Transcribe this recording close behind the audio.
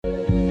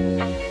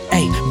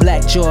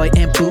Black Joy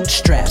and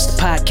Bootstraps,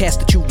 the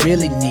podcast that you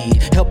really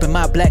need. Helping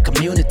my black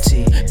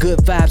community. Good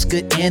vibes,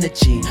 good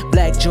energy.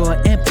 Black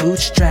Joy and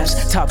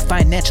Bootstraps, talk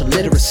financial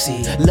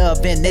literacy.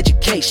 Love and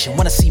education,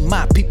 wanna see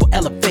my people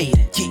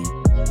elevated. Yeah.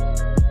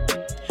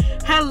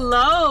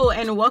 Hello,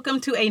 and welcome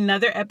to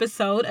another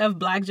episode of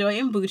Black Joy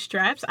and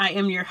Bootstraps. I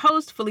am your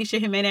host, Felicia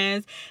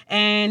Jimenez,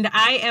 and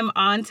I am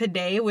on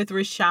today with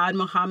Rashad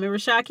Muhammad.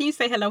 Rashad, can you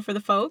say hello for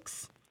the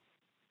folks?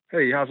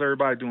 Hey, how's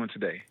everybody doing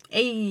today?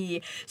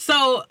 Hey,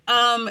 so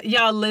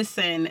y'all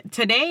listen,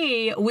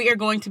 today we are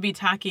going to be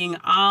talking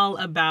all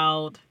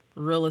about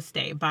real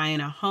estate,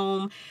 buying a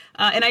home,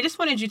 and I just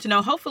wanted you to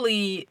know,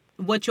 hopefully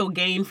what you'll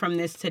gain from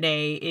this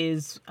today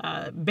is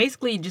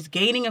basically just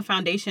gaining a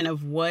foundation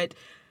of what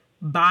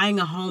buying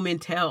a home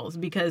entails,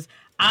 because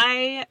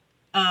my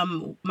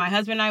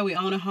husband and I, we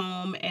own a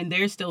home, and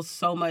there's still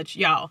so much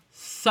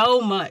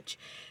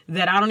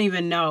that I don't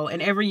even know.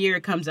 And every year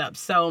it comes up.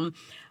 So,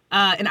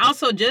 and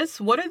also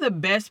just what are the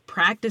best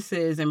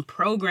practices and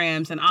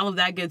programs and all of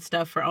that good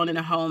stuff for owning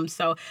a home.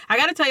 So I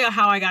got to tell you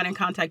how I got in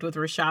contact with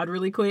Rashad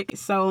really quick.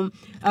 So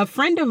a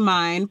friend of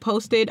mine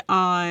posted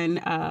on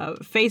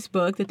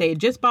Facebook that they had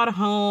just bought a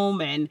home,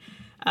 and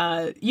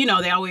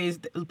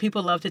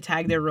people love to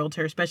tag their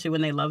realtor, especially when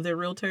they love their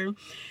realtor.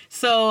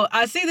 So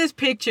I see this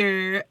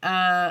picture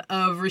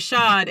of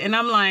Rashad, and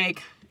I'm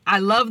like, I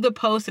love the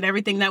post and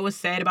everything that was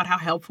said about how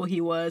helpful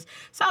he was.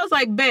 So I was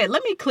like, bet,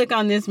 let me click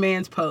on this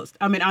man's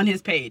on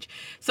his page.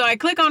 So I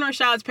click on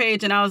Rashad's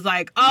page, and I was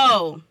like,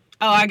 oh,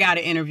 I got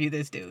to interview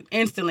this dude.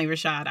 Instantly,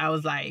 Rashad, I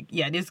was like,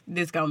 yeah,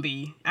 this gonna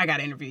be, I got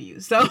to interview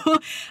you. So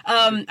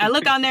I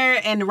look on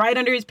there, and right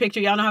under his picture,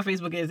 y'all know how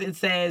Facebook is, it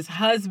says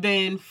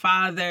husband,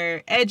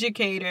 father,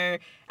 educator,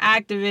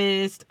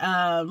 activist,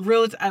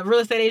 real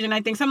estate agent,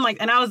 I think, something like,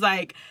 and I was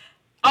like,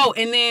 oh,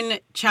 and then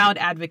child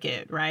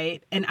advocate,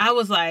 right? And I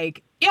was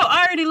like, yo,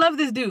 I already love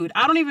this dude.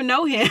 I don't even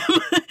know him.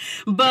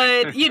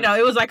 But,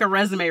 it was like a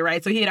resume,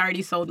 right? So he had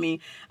already sold me.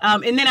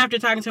 And then after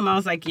talking to him, I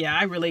was like, yeah,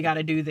 I really got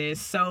to do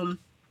this. So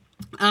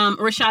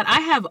Rashad,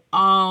 I have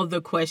all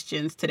the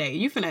questions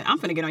today. I'm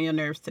finna get on your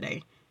nerves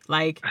today.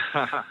 Like,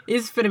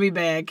 it's finna be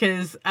bad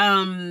because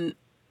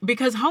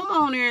home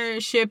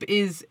ownership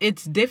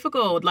it's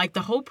difficult. Like,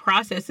 the whole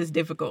process is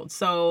difficult.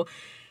 So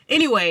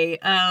anyway,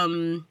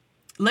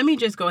 let me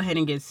just go ahead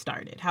and get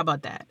started. How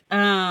about that?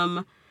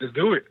 Let's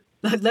do it.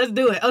 Let's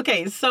do it.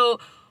 Okay, so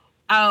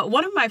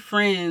one of my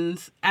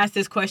friends asked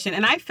this question,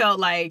 and I felt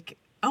like,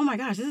 oh my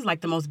gosh, this is like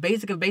the most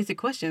basic of basic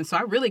questions. So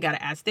I really got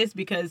to ask this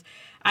because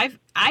I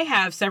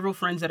have several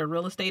friends that are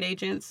real estate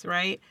agents,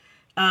 right?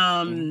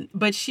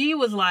 But she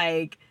was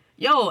like,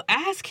 yo,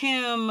 ask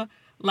him,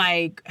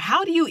 like,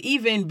 how do you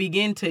even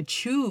begin to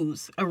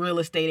choose a real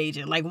estate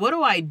agent? Like, what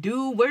do I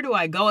do? Where do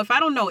I go? If I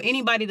don't know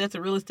anybody that's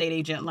a real estate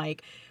agent,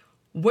 like,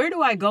 where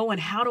do I go and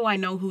how do I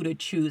know who to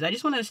choose? I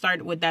just wanted to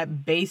start with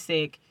that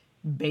basic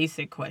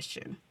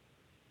question.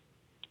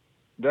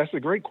 That's a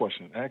great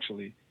question,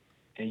 actually.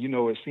 And,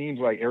 it seems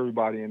like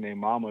everybody and their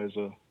mama is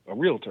a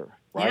realtor,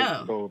 right?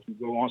 Yeah. So if you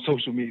go on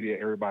social media,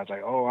 everybody's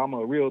like, oh, I'm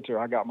a realtor.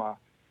 I got my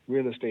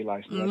real estate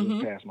license. I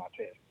just passed my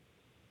test.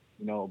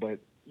 But,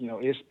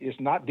 it's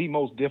not the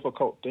most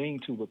difficult thing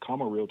to become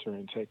a realtor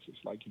in Texas.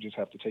 Like, you just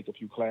have to take a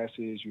few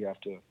classes. You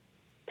have to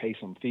pay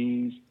some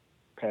fees,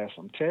 pass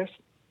some tests,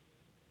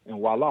 and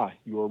voila,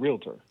 you're a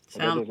realtor.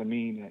 But that doesn't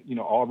mean that,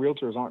 all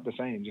realtors aren't the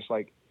same, just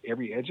like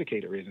every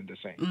educator isn't the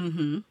same.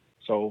 Mm-hmm.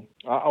 So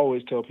I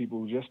always tell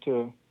people just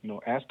to,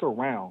 ask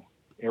around.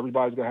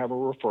 Everybody's going to have a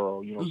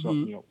referral.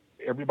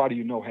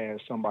 Everybody has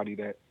somebody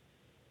that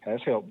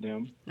has helped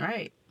them.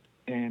 Right.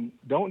 And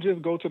don't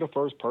just go to the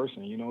first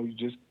person. You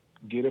just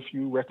get a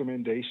few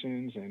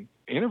recommendations and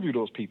interview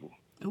those people.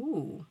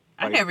 Ooh,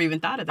 I never even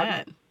thought of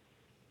that.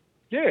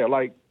 Get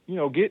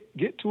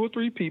 2 or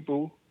 3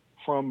 people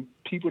from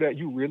people that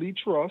you really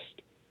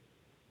trust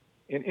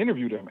and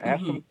interview them.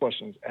 Ask them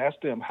questions. Ask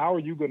them, how are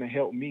you going to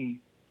help me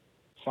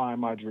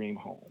find my dream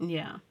home?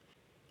 Yeah.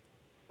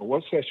 Or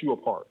what sets you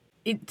apart?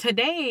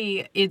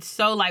 Today, it's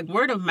so like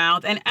word of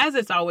mouth, and as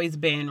it's always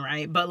been,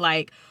 right? But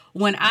like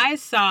when I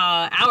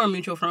saw our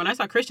mutual friend, when I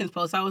saw Christian's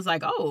post, I was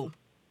like, oh,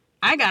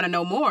 I got to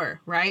know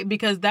more, right?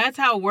 Because that's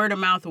how word of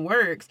mouth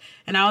works.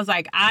 And I was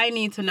like, I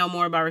need to know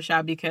more about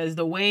Rashad because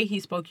the way he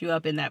spoke you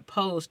up in that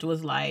post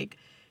was like,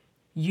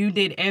 you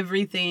did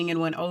everything and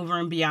went over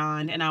and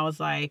beyond. And I was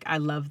like, I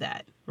love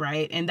that.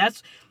 Right. And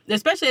that's,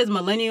 especially as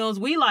millennials,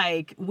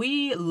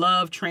 we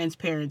love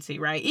transparency,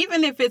 right?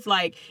 Even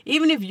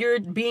if you're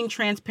being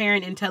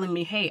transparent and telling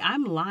me, hey,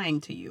 I'm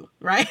lying to you,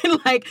 right?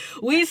 Like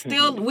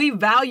we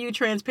value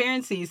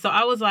transparency. So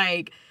I was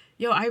like,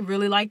 yo, I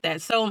really like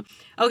that. So,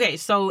 okay.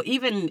 So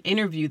even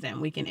interview them.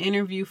 We can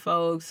interview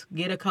folks,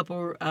 get a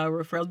couple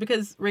referrals,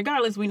 because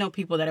regardless, we know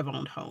people that have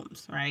owned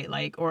homes,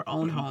 right? Or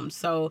own homes.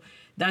 So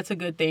that's a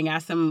good thing.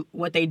 Ask them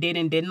what they did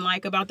and didn't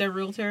like about their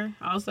realtor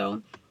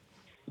also.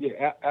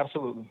 Yeah,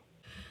 absolutely.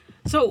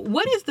 So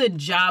what is the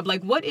job,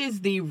 what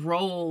is the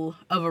role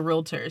of a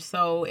realtor?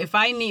 So if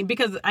I need,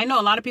 because I know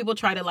a lot of people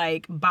try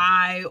to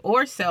buy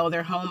or sell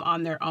their home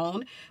on their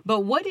own,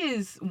 but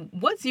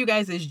what's you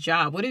guys'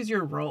 job? What is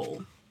your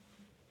role?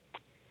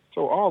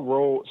 So our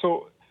role,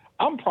 so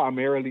I'm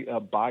primarily a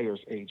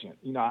buyer's agent.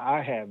 You know,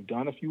 I have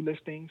done a few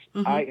listings.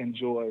 I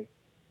enjoy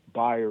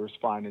buyers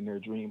finding their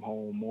dream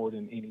home more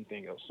than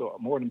anything else. So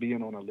more than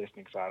being on a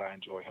listing side, I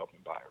enjoy helping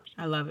buyers.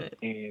 I love it.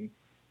 And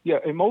yeah,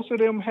 and most of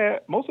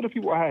the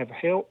people I have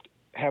helped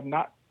have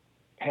not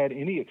had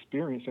any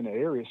experience in the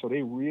area. So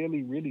they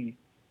really, really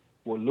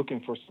were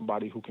looking for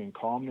somebody who can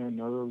calm their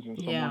nerves and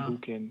someone who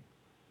can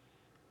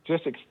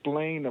just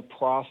explain the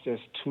process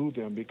to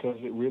them, because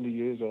it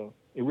really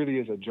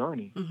is a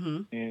journey.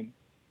 And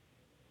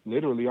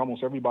literally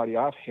almost everybody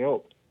I've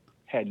helped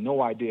had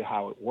no idea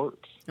how it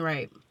works.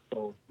 Right.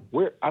 So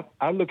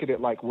I look at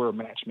it like we're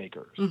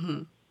matchmakers.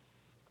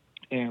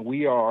 And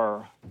we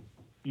are,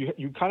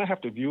 you kind of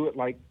have to view it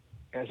like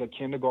as a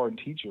kindergarten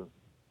teacher.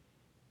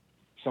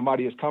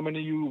 Somebody is coming to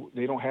you,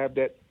 they don't have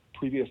that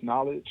previous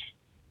knowledge,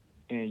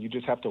 and you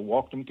just have to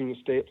walk them through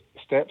the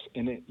steps,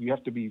 and you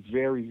have to be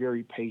very,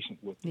 very patient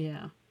with them.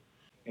 Yeah.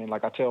 And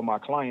like I tell my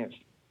clients,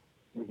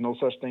 there's no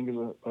such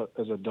thing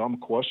as a dumb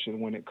question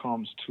when it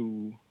comes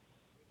to,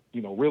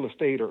 you know, real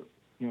estate or,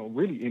 you know,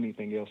 really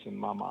anything else in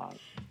my mind.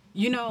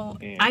 You know,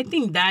 I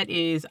think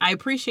I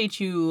appreciate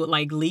you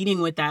like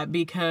leading with that,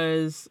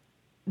 because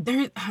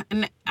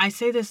and I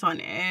say this on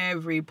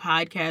every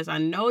podcast. I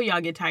know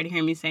y'all get tired of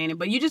hearing me saying it,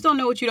 but you just don't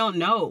know what you don't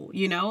know,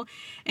 you know?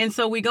 And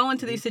so we go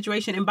into these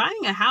situations, and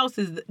buying a house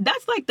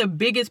that's like the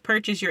biggest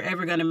purchase you're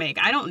ever going to make.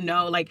 I don't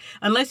know, like,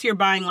 unless you're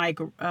buying like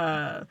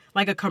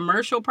a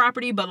commercial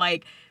property, but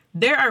like,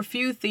 there are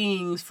few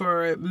things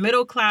for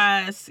middle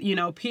class, you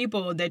know,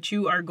 people that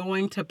you are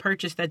going to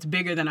purchase that's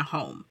bigger than a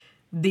home.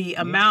 The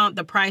amount,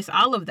 the price,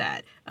 all of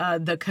that,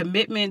 the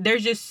commitment,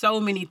 there's just so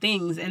many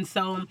things. And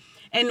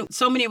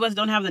so many of us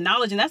don't have the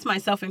knowledge, and that's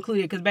myself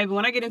included. Because, baby,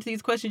 when I get into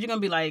these questions, you're going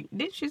to be like,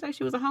 did she say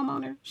she was a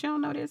homeowner? She don't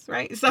know this,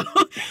 right? So,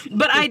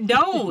 but I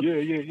don't.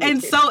 Yeah.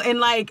 And so, and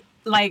like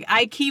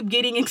I keep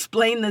getting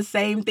explained the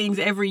same things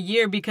every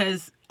year,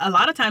 because a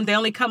lot of times they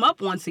only come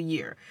up once a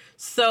year.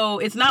 So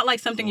it's not like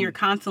something you're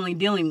constantly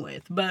dealing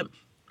with. But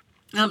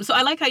so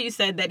I like how you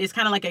said that it's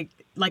kind of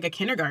like a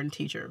kindergarten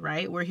teacher,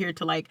 right? We're here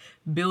to like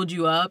build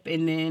you up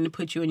and then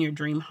put you in your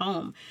dream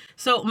home.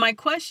 So my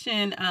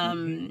question,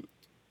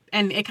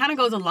 and it kind of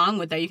goes along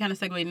with that, you kind of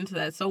segued into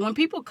that. So when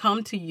people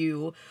come to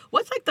you,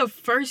 what's like the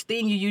first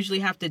thing you usually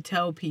have to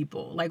tell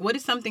people? Like, what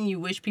is something you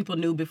wish people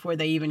knew before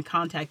they even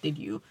contacted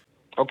you?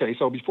 Okay,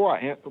 so before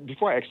I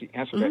actually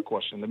answer that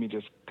question, let me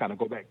just kind of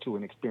go back to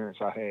an experience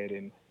I had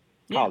in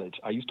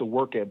college. I used to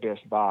work at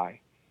Best Buy,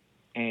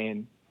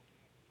 and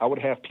I would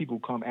have people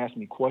come ask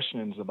me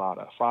questions about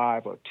a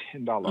 $5 or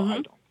 $10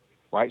 item,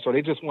 right? So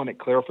they just wanted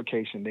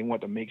clarification. They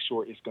wanted to make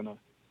sure it's going to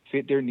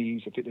fit their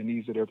needs, or fit the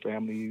needs of their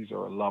families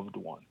or a loved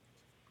one.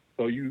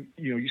 So you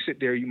sit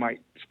there, you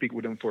might speak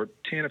with them for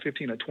 10 or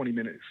 15 or 20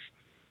 minutes,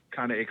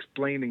 kind of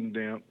explaining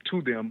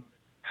to them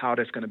how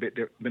that's going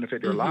to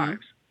benefit their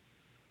lives.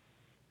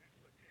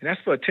 And that's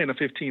for a 10 or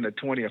 15 or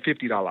 20 or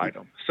 $50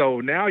 item.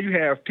 So now you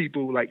have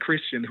people like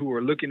Christian who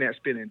are looking at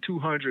spending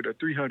 $200 or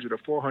 $300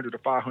 or $400 or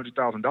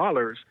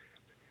 $500,000.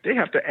 They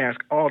have to ask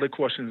all the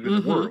questions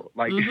in the world.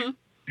 Like,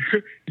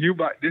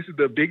 this is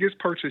the biggest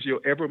purchase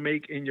you'll ever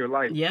make in your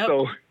life. Yep.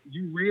 So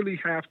you really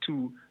have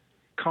to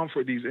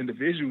comfort these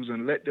individuals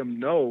and let them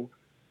know,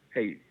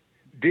 hey,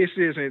 this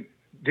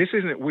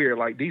isn't weird.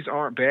 Like, these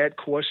aren't bad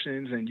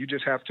questions, and you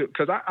just have to,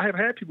 because I have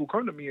had people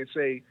come to me and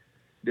say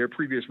their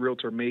previous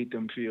realtor made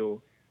them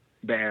feel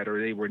bad, or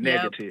they were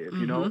negative,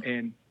 you know,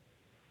 and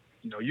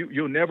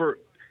you'll never,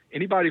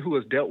 anybody who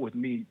has dealt with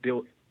me,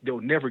 they'll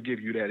never give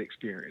you that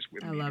experience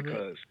with me,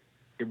 because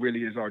it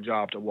really is our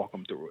job to walk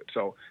them through it.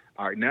 So,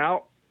 all right,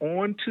 now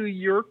on to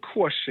your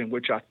question,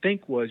 which I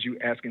think was you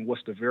asking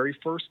what's the very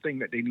first thing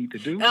that they need to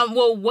do.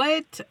 Well,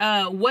 what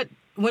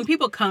when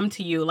people come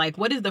to you, like,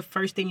 what is the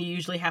first thing you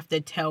usually have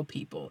to tell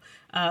people?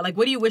 Like,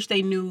 what do you wish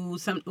they knew?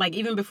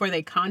 Even before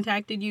they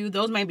contacted you.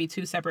 Those might be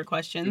two separate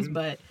questions,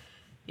 but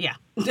yeah.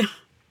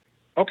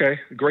 Okay,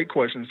 great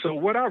question. So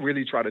what I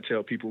really try to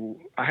tell people,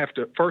 I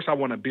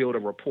want to build a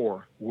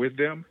rapport with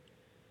them,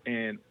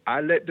 and I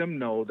let them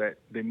know that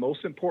the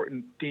most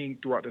important thing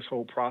throughout this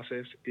whole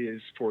process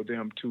is for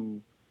them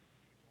to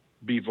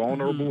be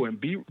vulnerable and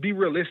be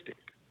realistic.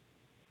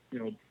 You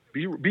know,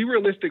 be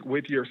realistic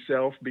with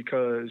yourself,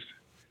 because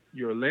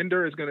your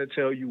lender is going to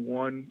tell you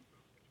one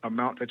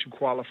amount that you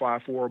qualify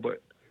for,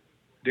 but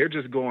they're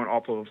just going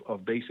off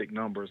of basic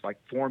numbers like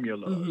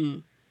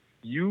formulas.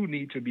 You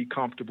need to be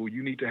comfortable.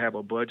 You need to have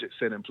a budget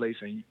set in place.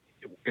 And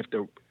if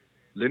the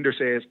lender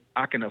says,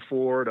 I can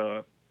afford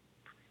a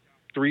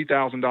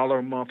 $3,000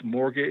 a month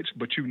mortgage,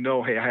 but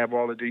hey, I have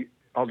all of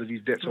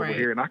these debts over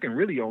here, and I can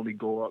really only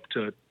go up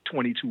to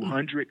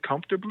 $2,200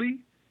 comfortably.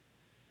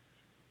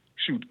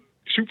 Shoot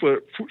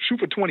for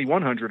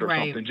 $2,100 or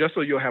something, just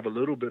so you'll have a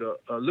little bit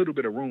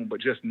of room,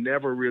 but just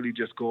never really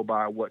just go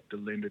by what the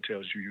lender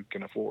tells you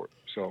can afford.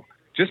 So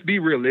just be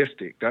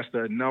realistic. That's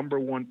the number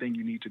one thing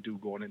you need to do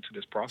going into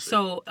this process.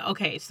 So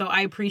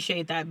I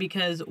appreciate that,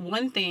 because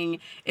one thing,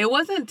 it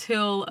wasn't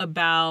until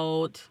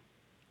about,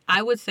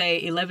 I would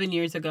say 11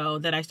 years ago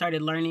that I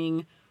started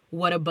learning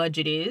what a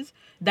budget is.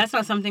 That's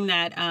not something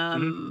that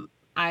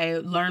I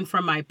learned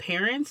from my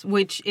parents,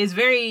 which is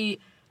very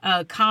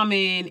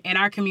common in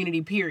our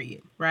community,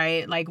 period,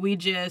 right? Like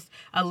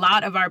a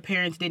lot of our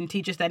parents didn't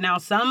teach us that. Now,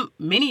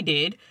 many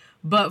did,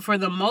 but for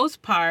the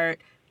most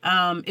part,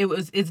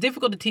 it's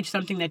difficult to teach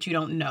something that you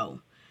don't know.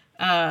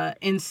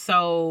 And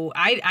so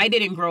I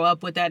didn't grow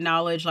up with that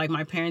knowledge, like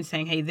my parents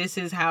saying, hey, this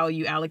is how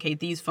you allocate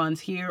these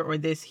funds here or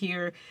this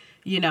here,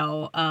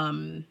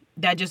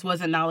 that just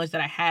wasn't knowledge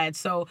that I had.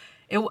 So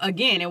it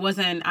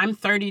wasn't, I'm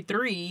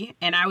 33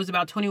 and I was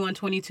about 21,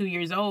 22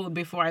 years old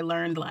before I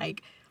learned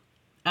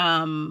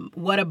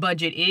what a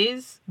budget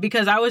is,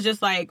 because I was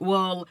just like,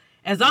 well,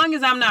 as long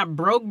as I'm not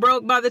broke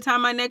by the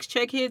time my next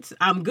check hits,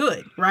 I'm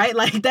good, right?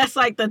 Like that's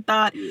like the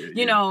thought,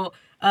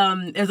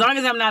 as long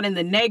as I'm not in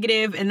the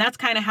negative. And that's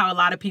kind of how a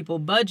lot of people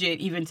budget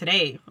even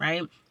today,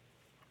 right?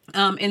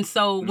 And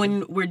so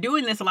when we're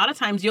doing this, a lot of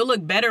times you'll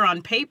look better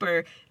on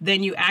paper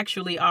than you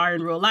actually are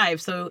in real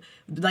life. So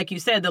like you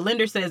said, the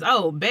lender says,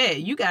 oh, bet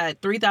you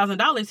got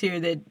 $3,000 here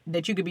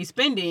that you could be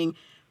spending,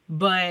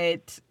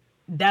 but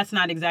that's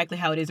not exactly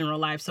how it is in real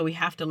life. So we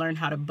have to learn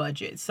how to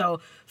budget. So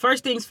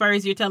first things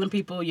first, you're telling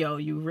people,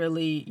 you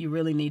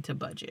really need to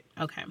budget.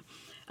 Okay.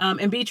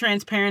 And be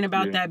transparent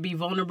about that. Be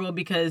vulnerable,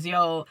 because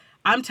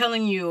I'm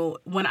telling you,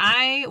 when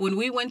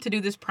we went to do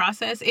this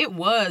process, it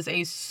was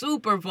a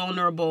super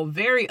vulnerable,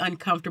 very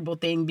uncomfortable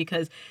thing,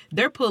 because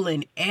they're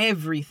pulling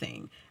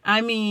everything.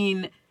 I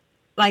mean,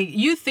 like,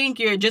 you think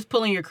you're just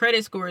pulling your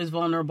credit score is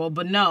vulnerable,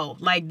 but no,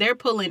 like they're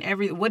pulling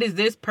what is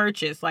this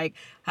purchase? Like,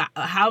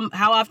 how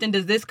often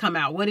does this come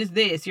out? What is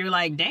this? You're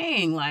like,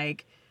 dang,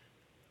 like,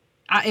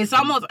 it's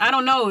almost, I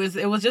don't know.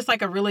 It was just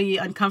like a really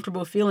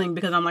uncomfortable feeling,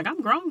 because I'm like,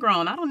 I'm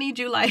grown. I don't need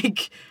you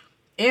like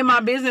in my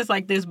business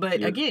like this.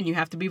 But again, you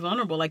have to be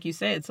vulnerable, like you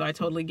said. So I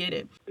totally get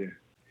it. Yeah.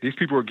 These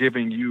people are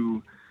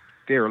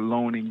they're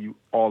loaning you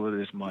all of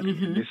this money.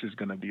 And this is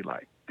going to be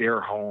like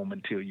their home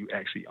until you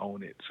actually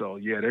own it. So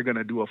they're going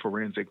to do a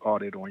forensic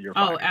audit on your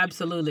finances. Oh,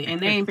 absolutely. And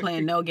they ain't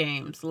playing no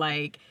games.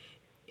 Like,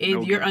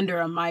 you're under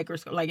a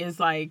microscope. Like, it's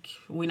like,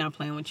 we're not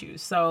playing with you.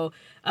 So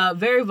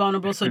very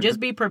vulnerable. So just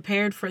be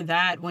prepared for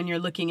that when you're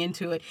looking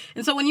into it.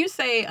 And so when you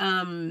say,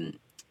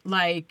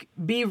 like,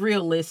 be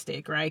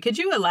realistic, right? Could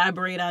you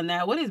elaborate on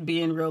that? What does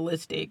being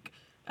realistic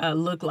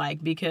look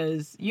like?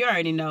 Because you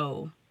already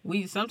know,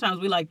 sometimes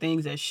we like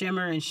things that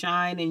shimmer and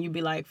shine, and you'd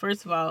be like,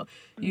 first of all,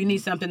 you need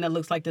something that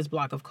looks like this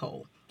block of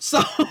coal.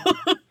 So...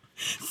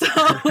 So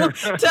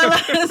tell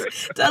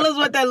us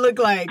what that looked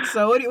like.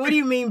 So what do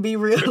you mean be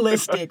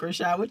realistic,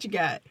 Rashad? What you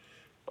got?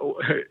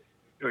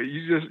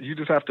 You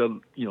just have to,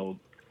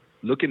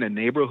 look in the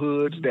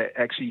neighborhoods that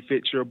actually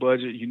fit your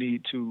budget. You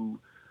need to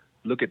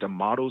look at the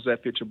models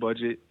that fit your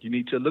budget. You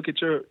need to look at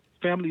your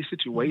family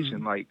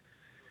situation. Like,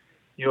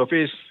 if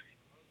it's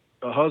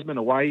a husband,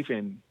 a wife,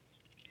 and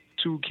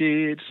 2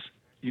 kids,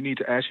 you need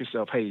to ask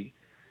yourself, hey,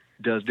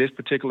 does this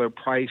particular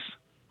price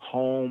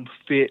home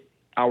fit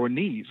our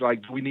needs?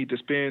 Like, do we need to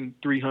spend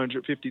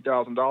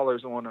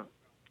 $350,000 on a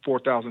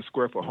 4,000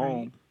 square foot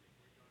home?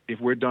 If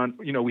we're done,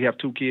 we have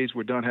 2 kids,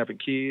 we're done having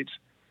kids.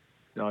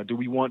 Do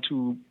we want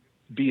to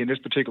be in this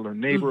particular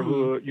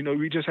neighborhood?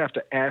 We just have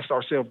to ask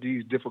ourselves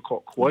these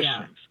difficult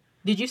questions.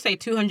 Yeah. Did you say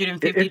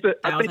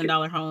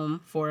 $250,000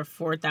 home for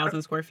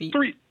 4,000 square feet?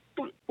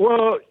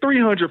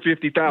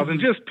 350,000,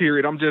 just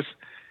period. I'm just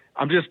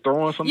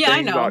throwing some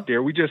things out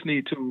there. We just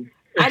need to.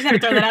 I just had to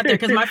throw that out there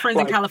because my friends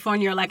in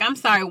California are like, I'm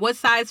sorry, what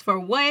size for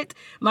what?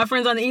 My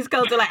friends on the East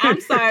Coast are like, I'm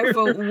sorry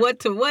for what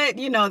to what?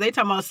 They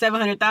talking about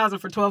 700,000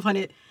 for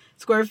 1,200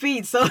 square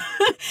feet. So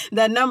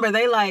that number,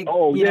 they like,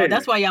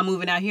 that's why y'all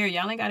moving out here.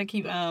 Y'all ain't got to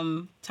keep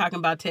talking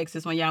about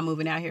Texas when y'all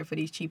moving out here for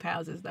these cheap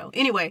houses, though.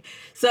 Anyway,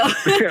 so,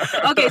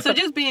 okay, so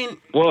just being.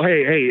 Well,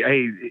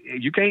 hey,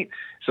 you can't.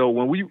 So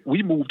when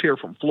we moved here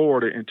from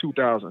Florida in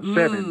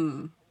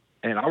 2007,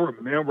 and I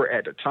remember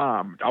at the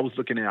time, I was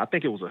looking at, I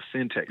think it was a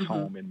Syntex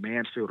home in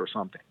Mansfield or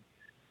something.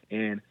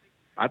 And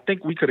I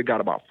think we could have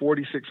got about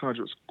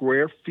 4,600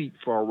 square feet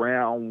for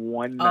around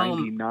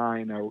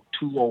 $199 or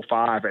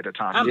 $205 at the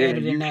time. I'm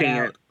editing that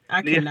out.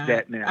 I cannot.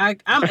 That now.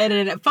 I'm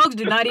editing it. Folks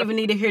do not even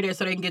need to hear that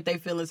so they can get their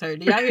feelings hurt.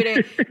 Do y'all hear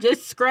that?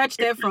 Just scratch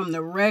that from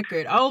the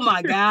record. Oh,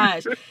 my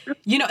gosh.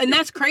 And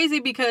that's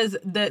crazy because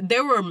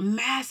there were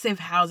massive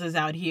houses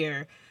out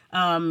here.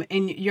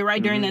 And you're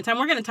right, during that time,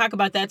 we're going to talk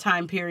about that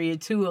time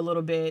period too, a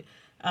little bit,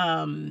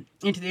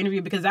 into the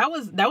interview, because that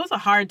was a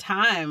hard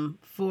time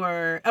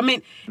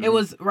it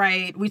was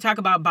right. We talk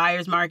about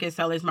buyer's market,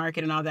 seller's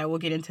market and all that. We'll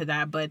get into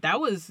that, but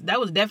that was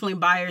definitely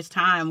buyer's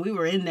time. We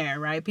were in there,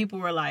 right? People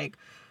were like,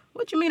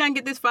 what you mean I can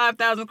get this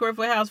 5,000 square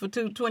foot house for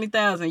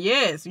 $20,000?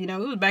 Yes. It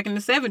was back in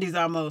the 70s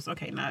almost.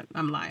 Okay.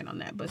 I'm lying on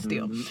that, but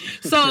still.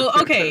 So,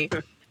 okay.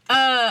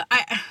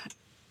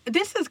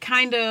 This is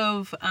kind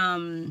of,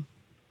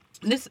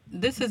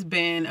 This has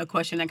been a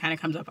question that kind of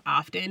comes up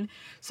often.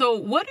 So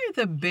what are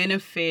the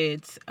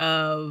benefits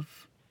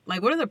of,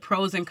 like, what are the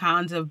pros and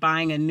cons of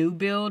buying a new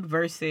build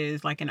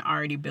versus like an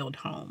already built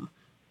home?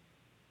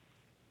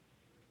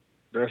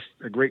 That's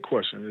a great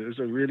question. It's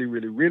a really,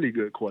 really, really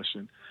good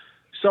question.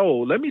 So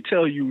let me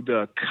tell you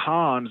the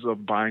cons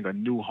of buying a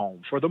new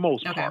home. For the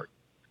most part,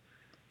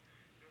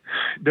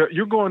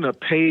 you're going to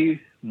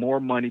pay more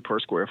money per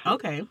square foot.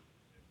 Okay.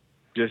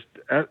 Just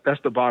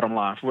that's the bottom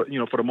line. For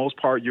the most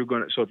part, you're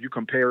going to. So if you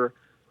compare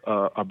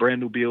a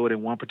brand new build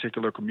in one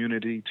particular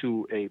community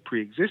to a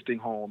pre-existing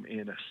home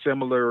in a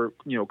similar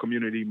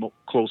community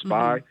close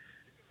by,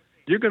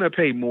 you're going to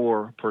pay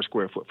more per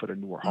square foot for the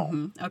newer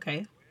home.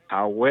 Okay.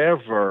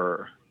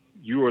 However,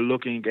 you are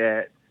looking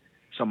at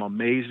some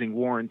amazing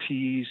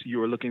warranties.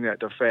 You are looking at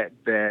the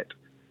fact that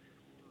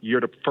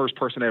you're the first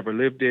person to ever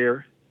lived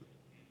there,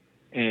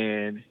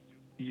 and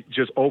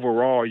just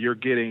overall, you're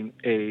just getting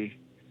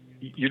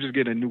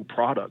a new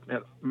product.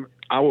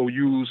 I will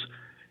use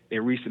a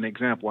recent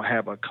example. I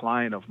have a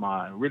client of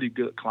mine, a really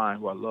good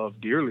client who I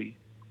love dearly,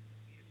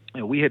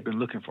 and we had been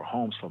looking for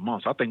homes for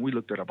months. I think we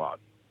looked at about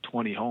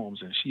 20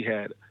 homes, and she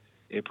had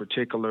a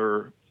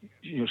particular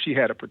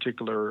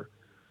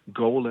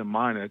goal in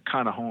mind, the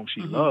kind of home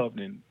she loved,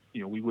 and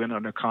we went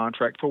under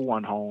contract for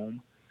one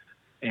home,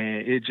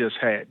 and it just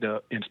had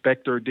the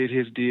inspector did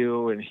his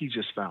deal, and he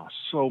just found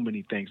so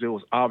many things. It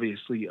was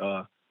obviously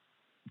a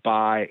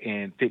buy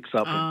and fix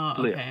up and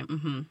flip. Okay.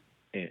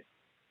 And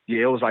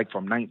it was like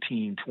from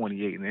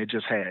 1928, and it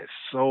just had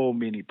so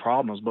many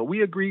problems. But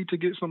we agreed to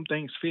get some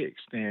things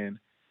fixed, and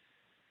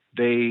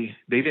they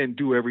didn't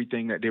do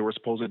everything that they were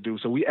supposed to do.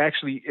 So we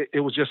actually it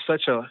was just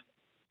such a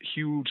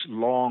huge,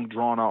 long,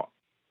 drawn out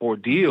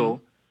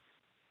ordeal,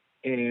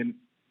 and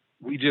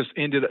we just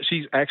ended up.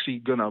 She's actually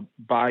gonna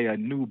buy a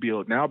new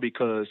build now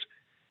because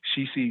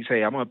she sees,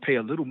 hey, I'm gonna pay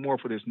a little more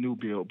for this new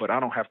build, but I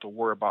don't have to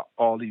worry about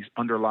all these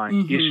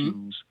underlying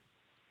issues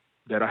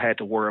that I had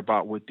to worry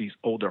about with these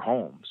older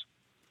homes.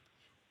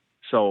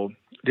 So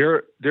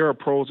there are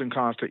pros and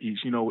cons to each.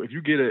 If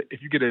you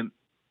get an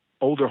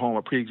older home,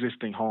 a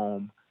pre-existing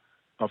home,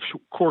 of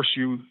course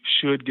you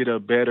should get a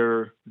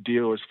better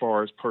deal as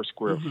far as per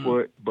square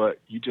foot, but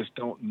you just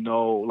don't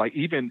know. Like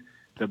even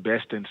the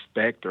best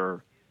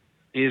inspector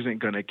isn't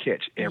going to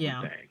catch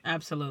everything. Yeah,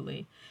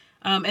 absolutely.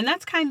 And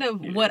that's kind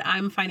of what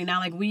I'm finding out.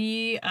 Like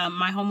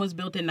my home was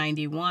built in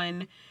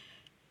 91.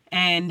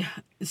 And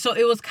so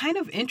it was kind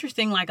of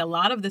interesting. Like a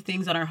lot of the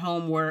things on our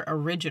home were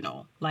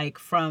original, like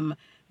from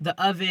the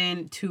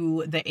oven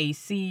to the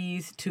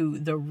ACs to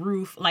the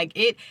roof,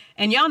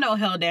 and y'all know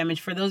hail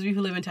damage. For those of you who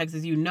live in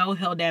Texas,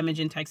 hail damage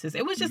in Texas.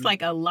 It was just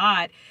like a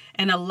lot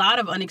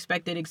of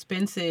unexpected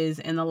expenses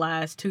in the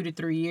last 2 to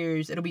 3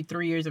 years. It'll be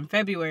 3 years in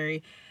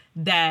February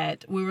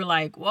that we were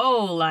like,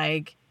 whoa,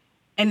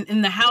 and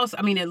in the house,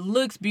 I mean, it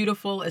looks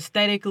beautiful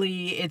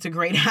aesthetically. It's a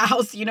great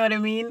house. You know what I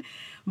mean?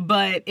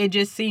 But it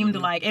just seemed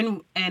like,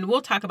 and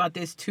we'll talk about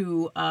this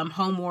too,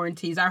 home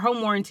warranties. Our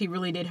home warranty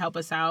really did help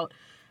us out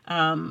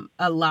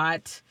a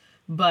lot.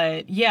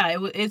 But yeah,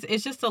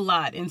 it's just a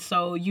lot. And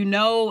so,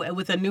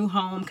 with a new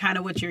home, kind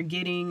of what you're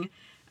getting.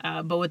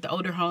 But with the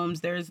older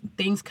homes, there's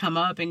things come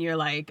up and you're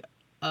like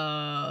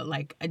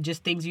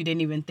just things you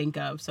didn't even think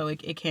of. So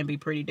it can be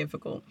pretty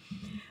difficult.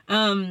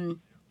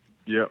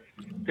 Yeah.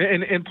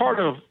 And part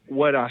of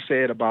what I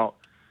said about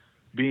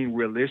being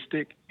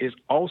realistic is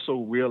also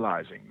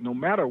realizing no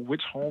matter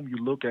which home you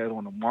look at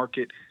on the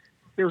market,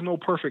 there's no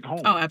perfect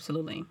home. Oh,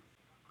 absolutely.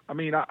 I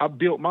mean, I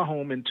built my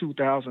home in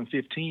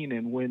 2015,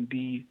 and when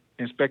the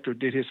inspector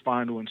did his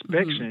final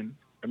inspection,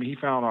 I mean, he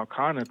found all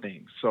kind of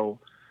things. So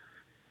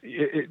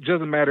it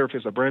doesn't matter if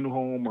it's a brand new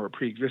home or a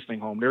pre-existing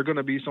home. There are going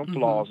to be some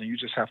flaws, and you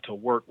just have to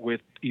work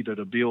with either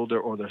the builder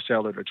or the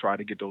seller to try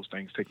to get those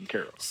things taken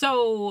care of.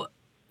 So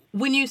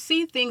when you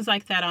see things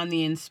like that on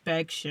the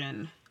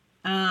inspection,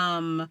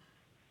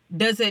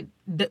 does the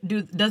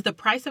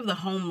price of the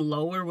home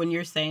lower when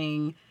you're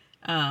saying,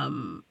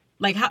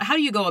 how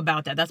do you go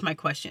about that? That's my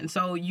question.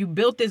 So you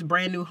built this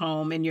brand new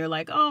home and you're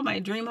like, oh, my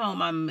dream home,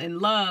 I'm in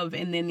love.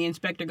 And then the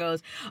inspector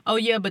goes, oh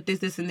yeah, but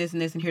this, and this,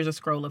 and this, and here's a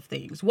scroll of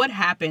things. What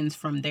happens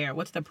from there?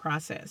 What's the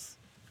process?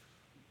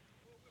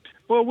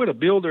 Well, with a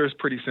builder, it's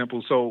pretty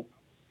simple. So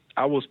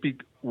I will speak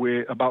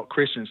about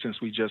Christian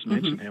since we just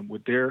mentioned him.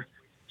 With their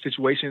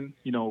situation,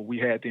 we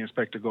had the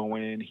inspector go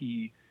in.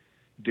 He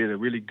did a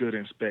really good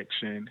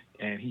inspection,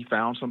 and he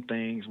found some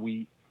things.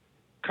 We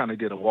kind of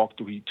did a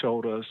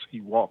walkthrough. He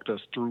walked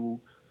us through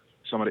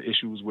some of the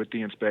issues with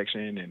the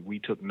inspection, and we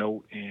took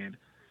note. And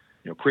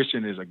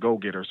Christian is a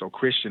go-getter, so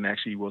Christian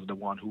actually was the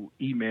one who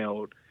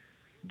emailed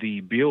the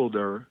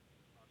builder,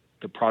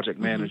 the project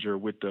manager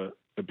with the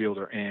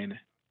builder, and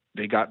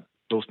they got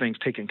those things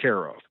taken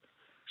care of.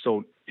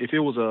 So if it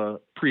was a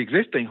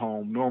pre-existing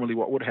home, normally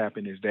what would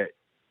happen is that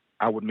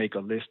I would make a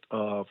list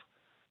of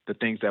the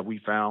things that we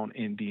found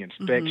in the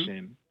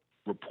inspection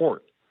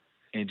report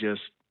and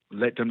just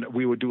let them,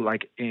 we would do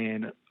like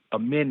an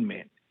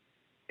amendment.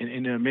 And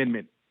in the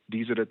amendment,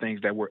 these are the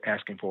things that we're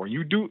asking for.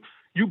 You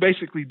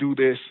basically do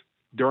this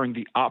during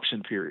the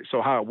option period.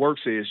 So how it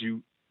works is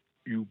you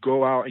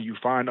go out and you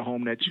find a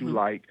home that you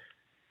like,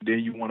 then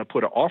you want to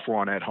put an offer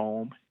on that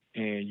home,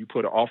 and you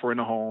put an offer in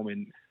the home,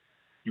 and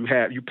you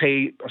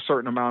pay a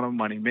certain amount of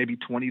money, maybe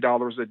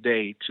 $20 a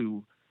day,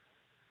 to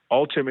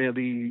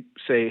ultimately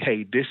say,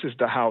 hey, this is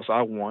the house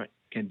I want.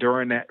 And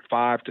during that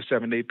 5 to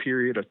 7 day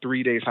period or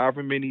 3 days,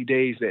 however many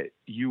days that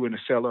you and the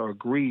seller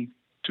agree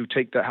to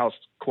take the house,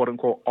 quote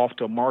unquote, off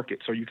the market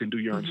so you can do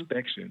your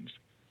inspections.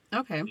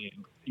 Okay.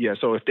 Yeah.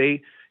 So if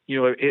they,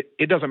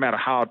 it doesn't matter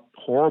how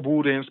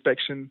horrible the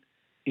inspection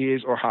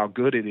is or how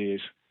good it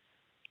is,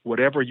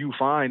 whatever you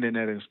find in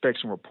that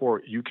inspection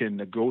report, you can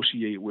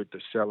negotiate with the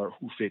seller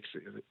who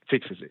fixes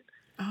it.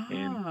 Oh.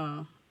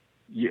 And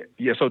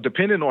yeah. So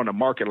depending on the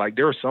market, like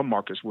there are some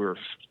markets where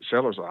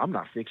sellers are, I'm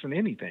not fixing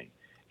anything.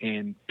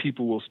 And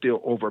people will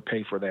still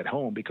overpay for that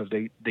home because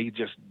they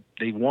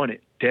want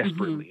it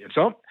desperately.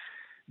 And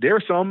there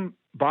are some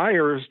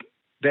buyers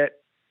that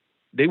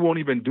they won't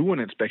even do an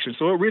inspection.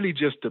 So it really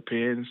just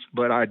depends.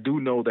 But I do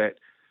know that,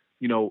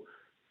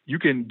 you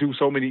can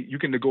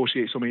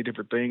negotiate so many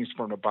different things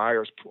from the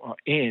buyer's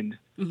end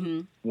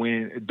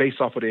when based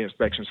off of the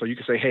inspection. So you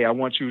can say, hey, I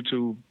want you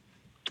to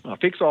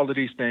fix all of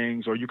these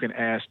things, or you can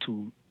ask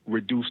to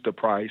reduce the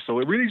price. So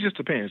it really just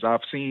depends.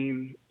 I've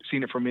seen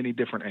it from many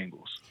different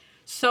angles.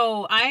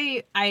 So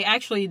I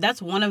actually,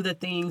 that's one of the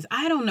things,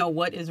 I don't know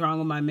what is wrong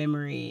with my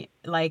memory.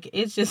 Like,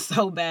 it's just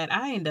so bad.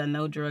 I ain't done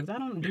no drugs. I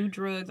don't do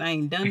drugs. I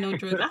ain't done no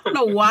drugs. I don't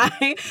know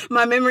why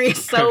my memory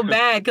is so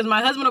bad. Because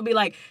my husband will be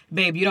like,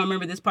 babe, you don't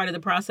remember this part of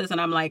the process? And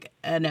I'm like,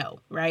 no,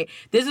 right?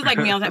 This is like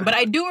me all the time. But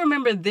I do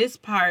remember this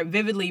part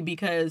vividly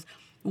because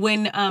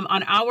when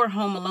on our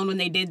home alone, when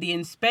they did the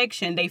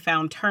inspection, they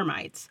found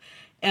termites.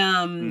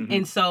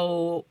 And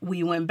so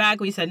we went back,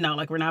 we said, no,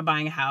 like, we're not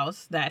buying a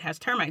house that has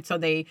termites. So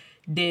they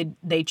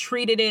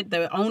treated it,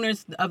 the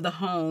owners of the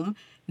home,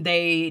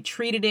 they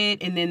treated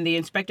it. And then the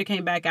inspector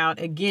came back out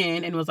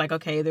again and was like,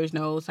 okay, there's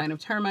no sign of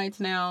termites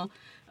now.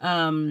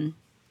 And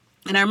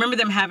I remember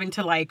them having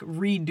to like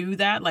redo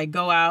that, like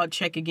go out,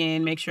 check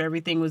again, make sure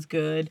everything was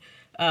good.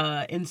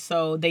 And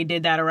so they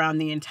did that around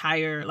the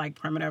entire like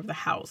perimeter of the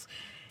house.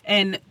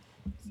 And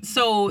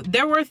so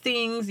there were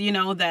things,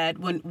 that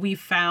when we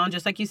found,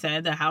 just like you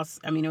said, the house,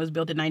 it was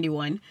built in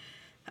 91.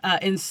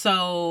 And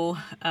so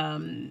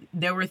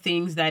there were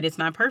things that it's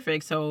not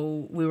perfect.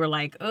 So we were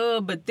like,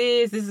 oh, but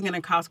this is going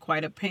to cost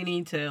quite a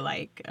penny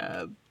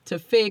to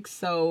fix.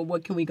 So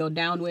what can we go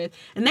down with?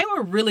 And they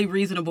were really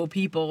reasonable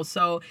people.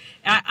 So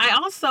I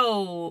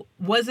also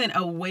wasn't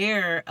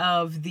aware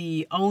of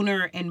the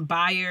owner and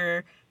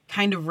buyer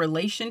kind of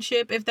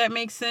relationship, if that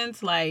makes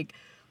sense. Like,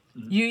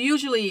 you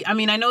usually, I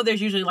know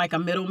there's usually like a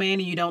middleman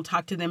and you don't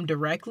talk to them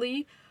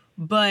directly,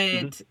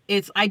 but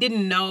I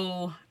didn't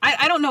know,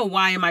 I don't know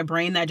why in my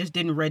brain that just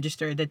didn't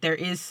register that there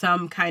is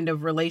some kind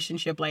of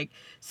relationship. Like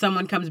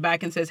someone comes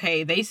back and says,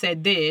 hey, they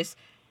said this,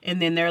 and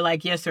then they're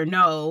like, yes or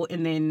no.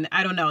 And then,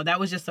 I don't know, that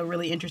was just a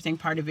really interesting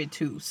part of it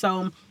too.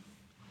 So,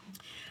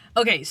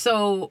 okay,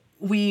 so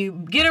we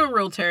get a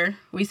realtor,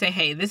 we say,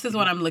 hey, this is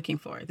what I'm looking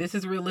for. This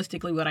is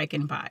realistically what I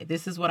can buy.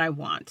 This is what I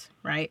want,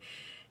 right?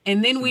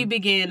 And then we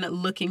begin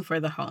looking for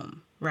the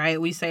home,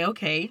 right? We say,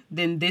 okay,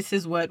 then this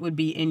is what would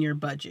be in your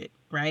budget,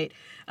 right?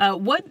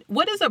 What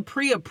does a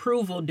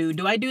pre-approval do?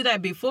 Do I do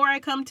that before I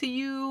come to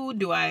you?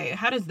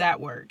 How does that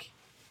work?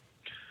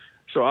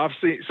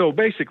 So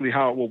basically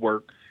how it will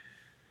work,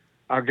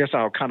 I guess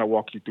I'll kind of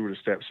walk you through the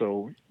steps.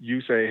 So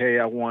you say, hey,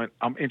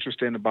 I'm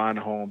interested in buying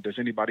a home. Does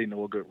anybody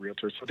know a good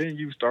realtor? So then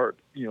you start,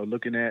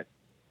 looking at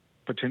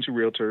potential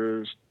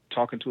realtors,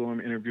 talking to them,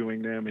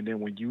 interviewing them. And then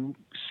when you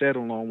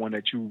settle on one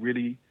that you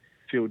really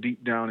feel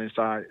deep down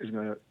inside is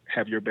going to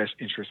have your best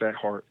interest at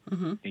heart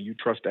and you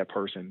trust that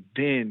person,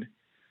 then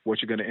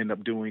what you're going to end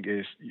up doing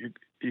is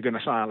you're going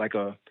to sign like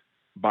a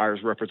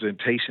buyer's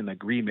representation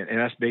agreement. And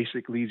that's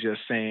basically just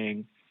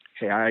saying,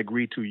 hey, I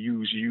agree to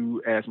use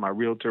you as my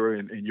realtor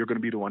and you're going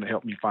to be the one to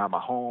help me find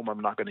my home.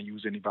 I'm not going to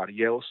use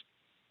anybody else.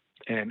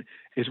 And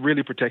it's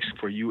really protection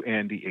for you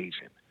and the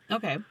agent.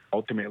 Okay.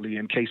 Ultimately,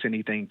 in case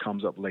anything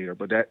comes up later.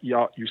 But that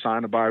you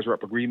sign a buyer's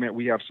rep agreement.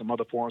 We have some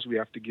other forms we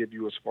have to give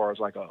you as far as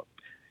like a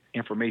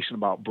information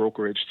about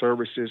brokerage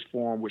services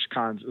form, which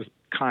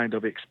kind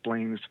of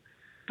explains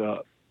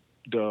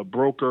the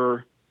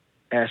broker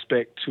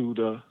aspect to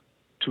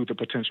the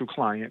potential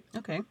client.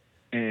 Okay.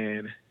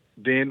 And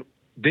then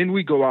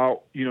we go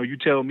out. You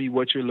tell me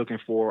what you're looking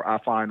for. I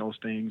find those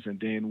things, and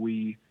then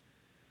we,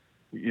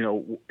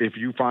 if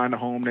you find a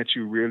home that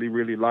you really,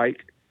 really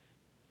like.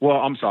 Well,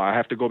 I'm sorry, I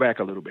have to go back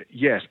a little bit.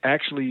 Yes,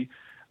 actually,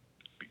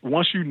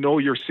 once you know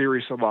you're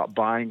serious about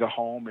buying a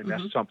home and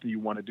that's something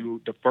you want to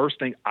do, the first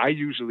thing I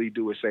usually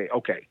do is say,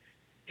 okay,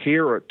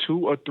 here are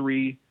 2 or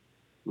 3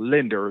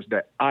 lenders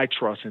that I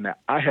trust and that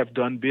I have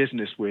done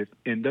business with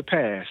in the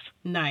past.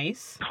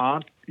 Nice.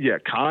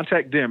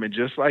 Contact them. And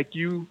just like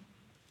you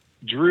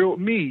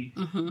drilled me,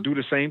 do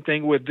the same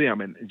thing with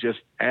them and just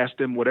ask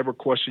them whatever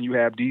question you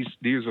have. These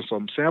are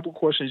some sample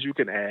questions you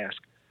can ask.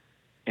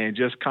 And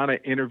just kind of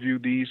interview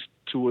these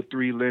 2 or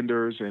 3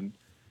 lenders and,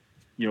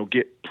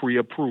 get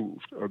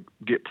pre-approved or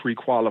get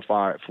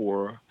pre-qualified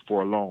for a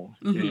loan.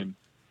 And,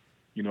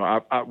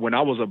 I when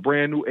I was a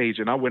brand new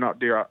agent, I went out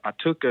there, I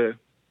took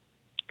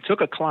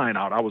a client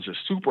out. I was just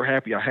super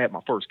happy I had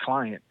my first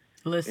client.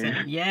 Listen,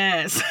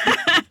 yes.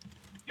 I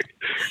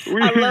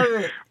love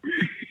it.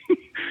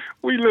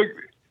 We looked,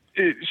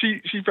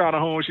 she found a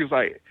home. She was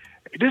like,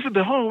 this is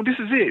the home. This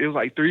is it. It was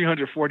like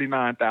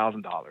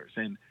 $349,000.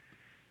 And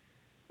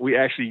we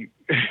actually,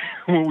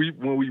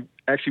 when we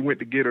actually went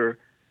to get her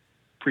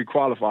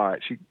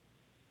pre-qualified, she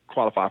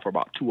qualified for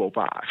about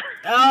 205.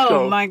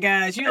 Oh my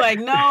gosh. You're like,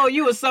 no,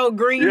 you were so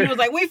green. You was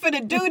like, we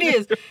finna do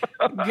this.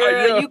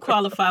 Girl, you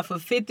qualify for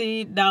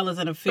 $50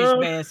 in a fish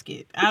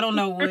basket. I don't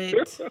know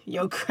what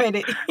your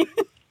credit.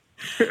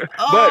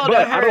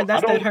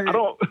 That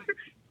hurt.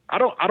 I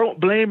don't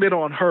blame it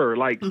on her,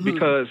 like,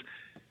 because,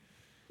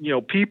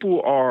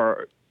 people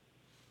are,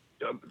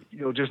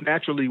 just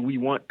naturally we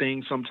want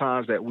things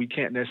sometimes that we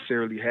can't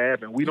necessarily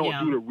have, and we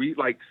don't do the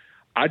like.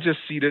 I just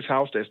see this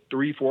house that's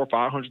 $300,000,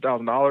 $400,000,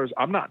 $500,000.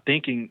 I'm not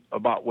thinking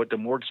about what the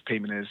mortgage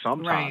payment is.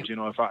 Sometimes,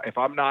 if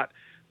I'm not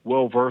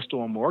well versed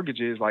on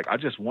mortgages, like, I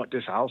just want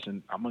this house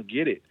and I'm gonna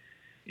get it.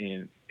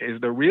 And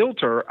as the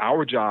realtor,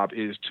 our job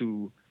is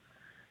to,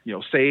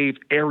 save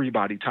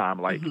everybody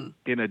time. Like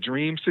in a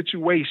dream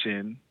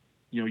situation,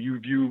 you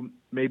view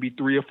maybe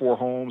 3 or 4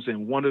 homes,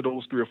 and one of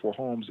those 3 or 4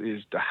 homes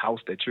is the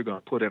house that you're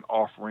gonna put an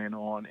offer in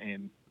on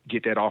and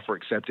get that offer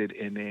accepted,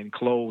 and then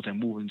close and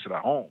move into the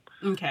home.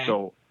 Okay.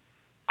 So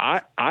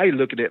I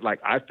look at it like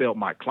I failed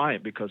my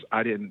client because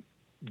I didn't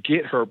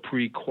get her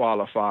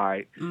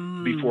pre-qualified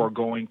before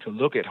going to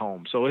look at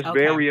homes. So it's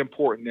very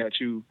important that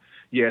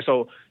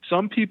so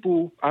some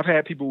people, I've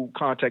had people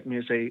contact me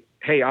and say,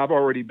 hey, I've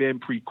already been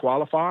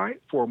pre-qualified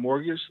for a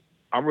mortgage.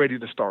 I'm ready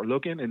to start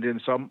looking. And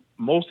then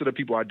most of the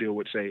people I deal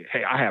with say,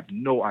 hey, I have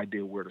no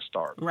idea where to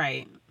start.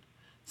 Right.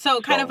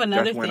 So kind of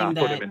another thing that,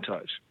 put them in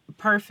touch.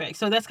 Perfect.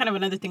 So that's kind of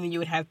another thing that you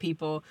would have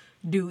people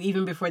do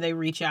even before they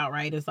reach out,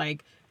 right? Is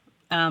like,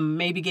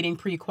 maybe getting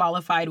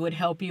pre-qualified would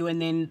help you,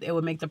 and then it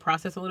would make the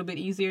process a little bit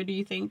easier, do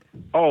you think?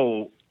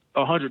 Oh,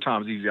 100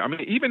 times easier. I mean,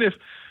 even if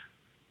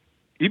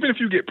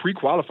you get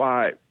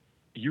pre-qualified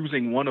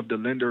using one of the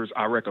lenders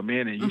I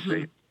recommend, and you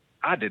say,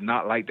 I did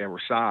not like that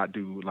Rashad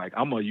dude, like,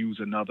 I'm going to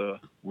use another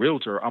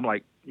realtor. I'm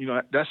like,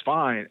 that's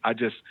fine. At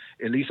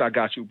least I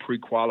got you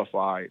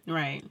pre-qualified.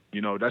 Right.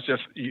 That's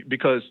just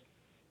because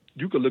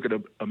you could look at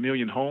a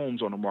million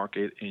homes on the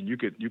market, and you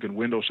can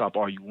window shop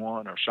all you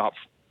want or shop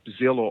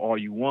Zillow all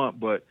you want,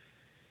 but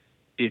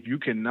if you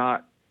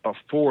cannot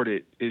afford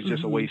it, it's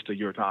just a waste of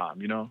your time,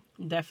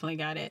 Definitely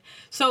got it.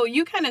 So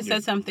you kind of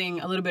said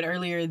something a little bit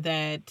earlier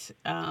that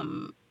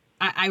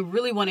I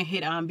really want to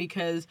hit on,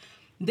 because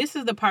this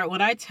is the part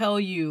when I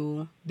tell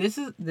you this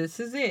is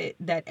it,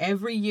 that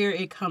every year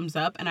it comes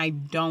up and I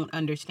don't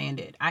understand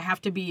it. I have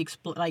to be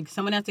like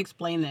someone has to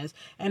explain this,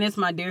 and it's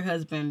my dear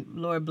husband,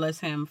 Lord bless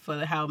him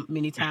for how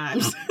many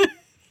times.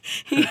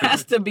 He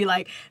has to be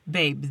like,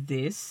 babe,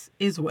 this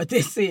is what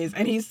this is.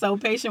 And he's so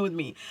patient with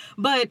me.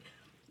 But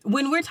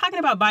when we're talking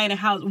about buying a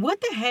house, what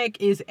the heck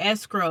is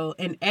escrow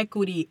and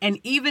equity and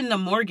even the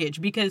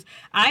mortgage? Because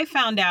I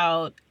found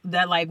out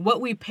that, like, what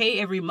we pay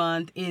every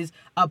month is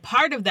a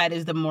part of that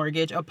is the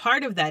mortgage. A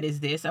part of that is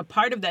this, a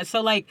part of that.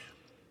 So, like,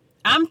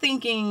 I'm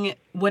thinking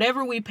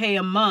whatever we pay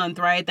a month,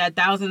 right, that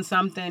 1,000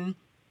 something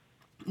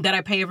that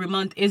I pay every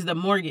month is the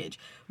mortgage.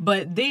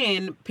 But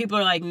then people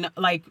are like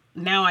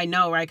now I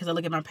know, right? Because I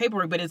look at my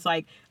paperwork, but it's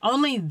like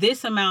only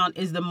this amount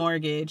is the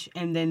mortgage,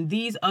 and then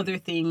these other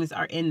things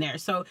are in there.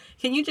 So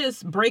can you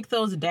just break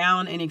those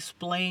down and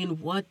explain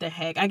what the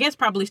heck? I guess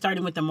probably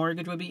starting with the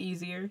mortgage would be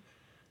easier,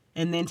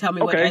 and then tell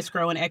me what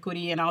escrow and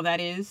equity and all that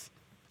is.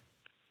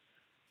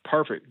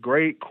 Perfect.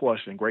 Great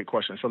question.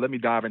 So let me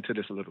dive into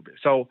this a little bit.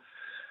 So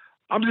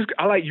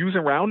I like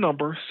using round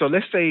numbers. So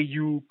let's say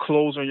you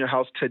close on your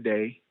house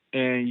today,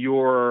 and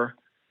your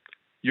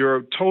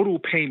total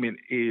payment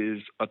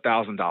is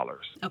 $1,000.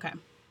 Okay.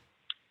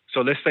 So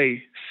let's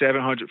say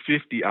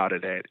 $750 out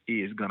of that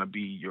is going to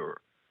be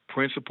your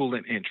principal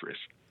and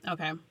interest.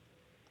 Okay.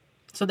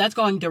 So that's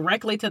going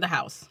directly to the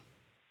house.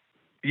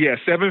 Yeah,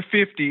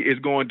 $750 is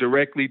going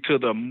directly to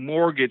the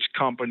mortgage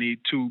company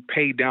to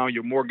pay down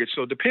your mortgage.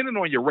 So depending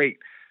on your rate,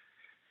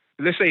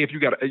 let's say if you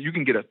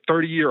can get a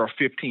 30-year or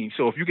 15.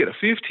 So if you get a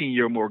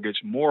 15-year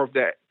mortgage, more of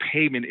that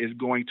payment is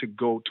going to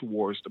go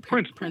towards the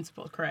principal.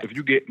 Principal, correct. If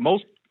you get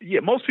most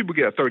people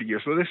get a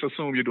 30-year. So let's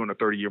assume you're doing a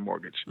 30-year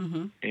mortgage,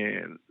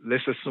 and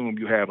let's assume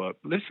you have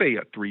let's say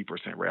a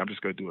 3% rate. I'm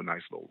just going to do a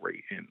nice low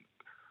rate, and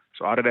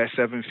so out of that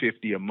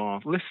 $750 a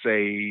month, let's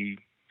say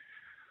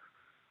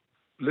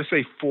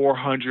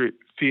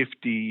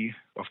 450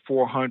 or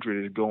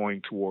 400 is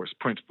going towards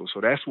principal. So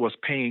that's what's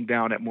paying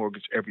down that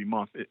mortgage every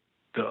month.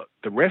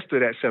 The rest of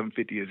that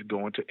 $750 is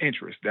going to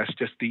interest. That's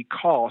just the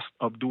cost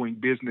of doing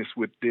business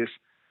with this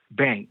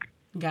bank.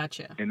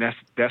 Gotcha. And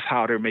that's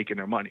how they're making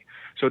their money.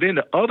 So then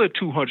the other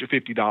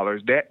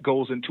 $250, that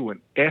goes into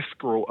an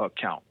escrow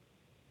account.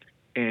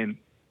 And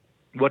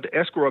what the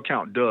escrow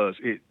account does,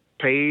 it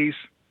pays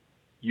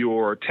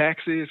your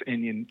taxes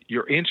and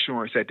your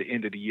insurance at the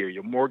end of the year.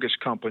 Your mortgage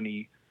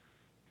company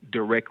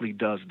directly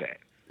does that.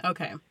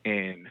 Okay.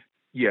 And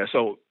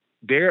so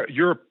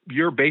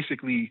you're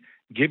basically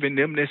giving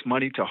them this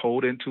money to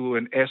hold into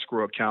an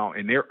escrow account,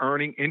 and they're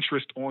earning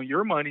interest on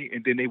your money,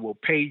 and then they will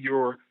pay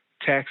your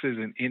taxes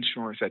and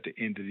insurance at the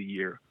end of the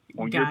year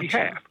on your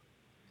behalf.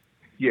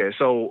 Yeah.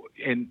 So,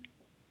 and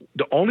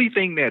the only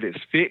thing that is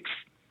fixed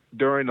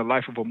during the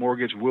life of a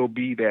mortgage will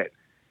be that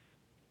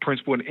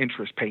principal and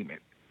interest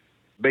payment.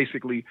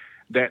 Basically,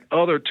 that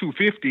other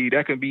 $250,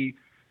 that can be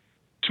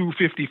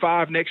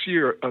 $255 next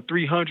year, or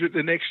 $300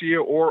 the next year,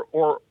 or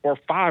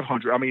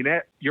 $500. I mean,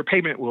 that your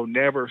payment will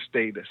never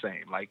stay the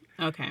same. Like,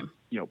 Okay.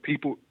 you know,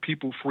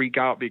 people freak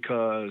out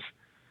because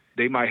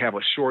they might have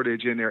a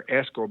shortage in their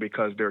escrow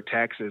because their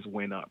taxes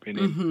went up. And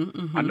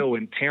then I know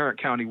in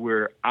Tarrant County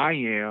where I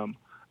am,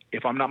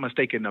 if I'm not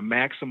mistaken, the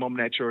maximum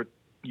that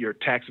your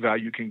tax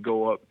value can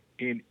go up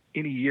in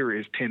any year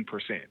is 10%.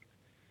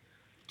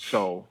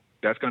 So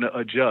that's going to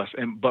adjust.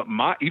 But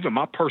even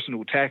my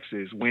personal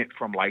taxes went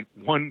from like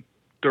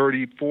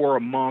 $134 a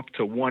month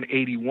to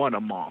 $181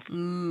 a month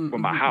for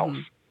my house.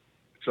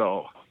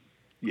 So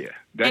yeah,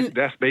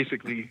 that's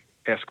basically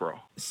escrow.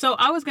 So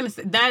I was gonna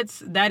say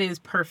that is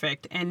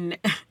perfect, and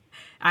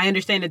I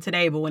understand it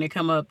today, but when it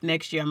come up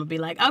next year, I'm gonna be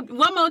like, oh,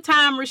 one more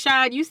time,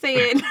 Rashad, you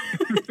said.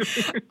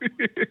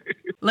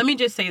 Let me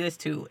just say this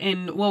too.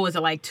 In what was it,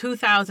 like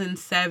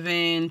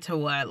 2007 to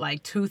what,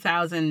 like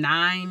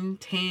 2009,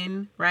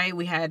 10, right?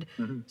 We had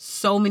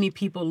so many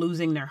people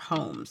losing their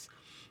homes,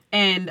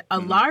 and a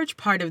large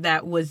part of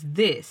that was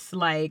this,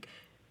 like,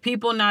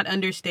 people not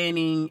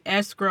understanding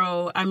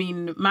escrow. I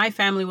mean, my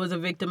family was a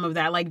victim of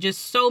that. Like,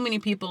 just so many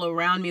people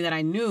around me that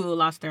I knew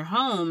lost their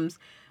homes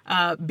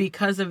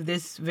because of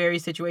this very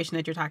situation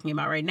that you're talking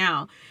about right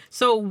now.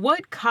 So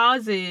what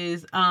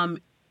causes an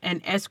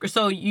escrow?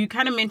 So you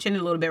kind of mentioned it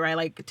a little bit, right?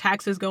 Like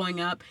taxes going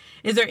up.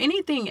 Is there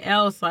anything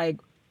else like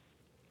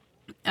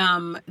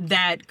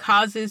that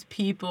causes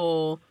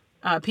people's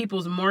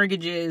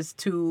mortgages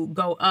to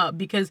go up?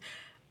 Because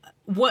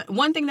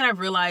one thing that I've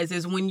realized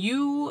is when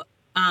you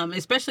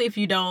especially if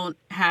you don't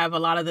have a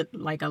lot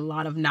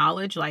of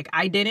knowledge, like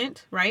I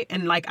didn't, right?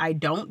 And like I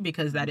don't,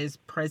 because that is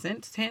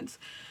present tense.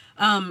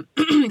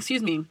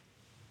 Excuse me.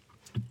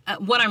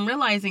 What I'm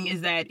realizing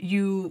is that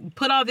you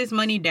put all this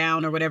money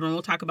down or whatever, and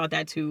we'll talk about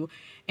that too.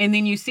 And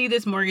then you see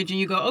this mortgage and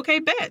you go, okay,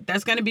 bet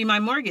that's going to be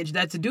my mortgage.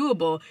 That's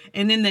doable.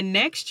 And then the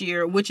next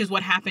year, which is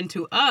what happened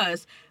to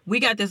us, we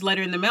got this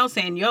letter in the mail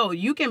saying, yo,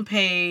 you can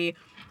pay,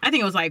 I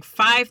think it was like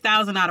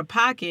 $5,000 out of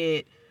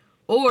pocket,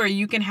 or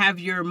you can have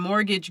your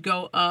mortgage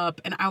go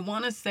up. And I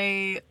want to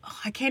say,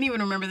 I can't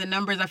even remember the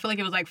numbers. I feel like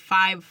it was like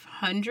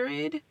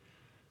 $500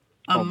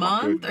 a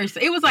month, or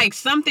it was like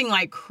something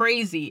like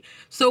crazy.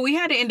 So we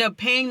had to end up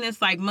paying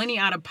this like money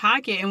out of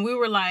pocket. And we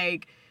were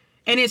like,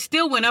 and it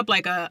still went up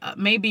like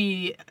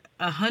maybe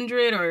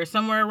 100 or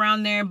somewhere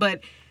around there.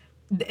 But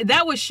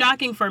that was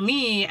shocking for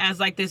me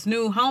as like this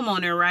new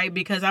homeowner, right?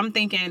 Because I'm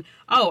thinking,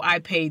 oh, I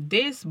paid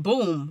this,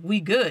 boom, we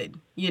good,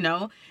 you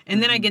know?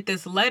 And then I get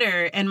this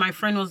letter, and my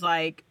friend was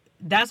like,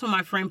 that's when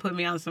my friend put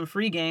me on some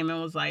free game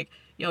and was like,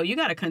 yo, you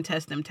got to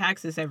contest them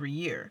taxes every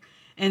year.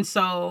 And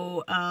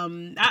so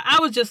I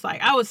was just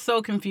like, I was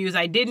so confused.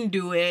 I didn't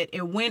do it.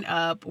 It went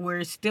up.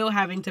 We're still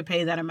having to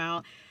pay that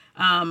amount.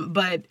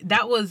 But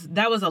that was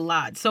a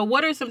lot. So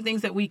what are some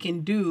things that we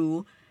can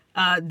do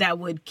that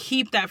would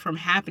keep that from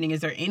happening?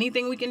 Is there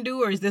anything we can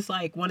do, or is this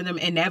like one of them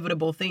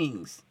inevitable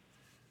things?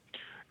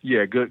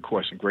 Yeah, good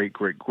question. Great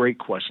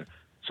question.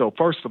 So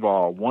first of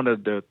all, one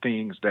of the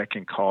things that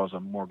can cause a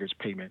mortgage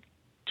payment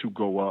to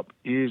go up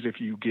is if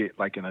you get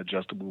like an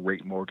adjustable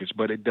rate mortgage,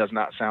 but it does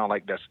not sound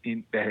like that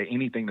had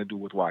anything to do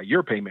with why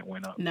your payment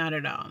went up. Not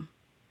at all.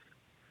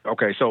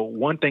 Okay, so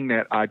one thing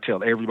that I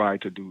tell everybody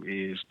to do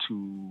is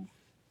to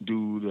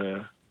do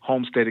the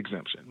homestead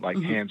exemption.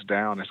 Like hands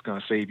down, it's going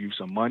to save you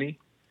some money.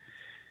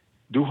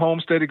 Do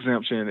homestead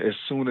exemption as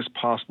soon as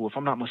possible. If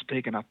I'm not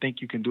mistaken, I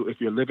think you can do, if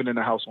you're living in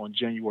a house on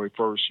January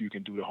 1st, you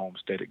can do the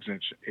homestead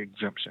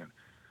exemption.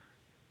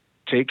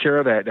 Take care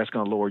of that. That's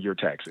going to lower your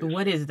taxes.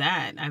 What is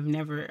that? I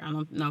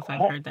don't know if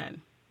I've heard that.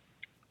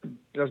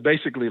 That's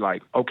basically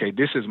like, okay,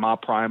 this is my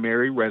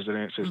primary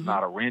residence. It's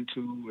not a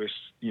rent-to.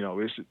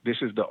 It's, this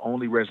is the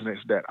only residence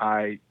that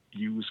I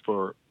use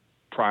for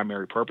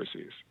primary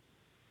purposes.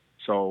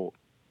 So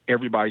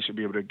everybody should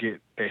be able to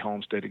get a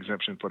homestead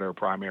exemption for their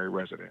primary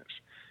residence.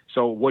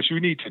 So what you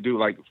need to do,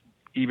 like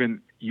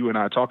even you and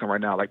I are talking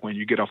right now, like when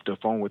you get off the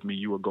phone with me,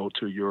 you will go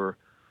to your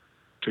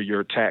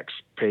tax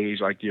page,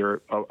 like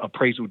your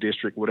appraisal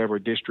district, whatever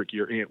district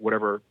you're in,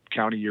 whatever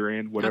county you're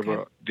in,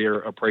 whatever their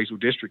appraisal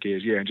district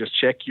is. Yeah. And just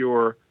check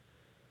your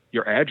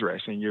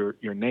address and your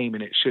name,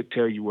 and it should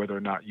tell you whether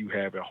or not you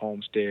have a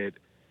homestead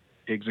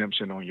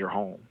exemption on your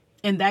home.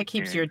 And that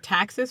keeps your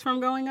taxes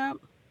from going up?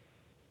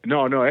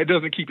 No, it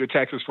doesn't keep your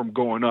taxes from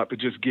going up. It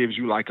just gives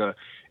you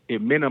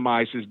it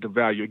minimizes the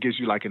value. It gives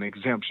you like an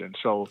exemption.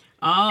 So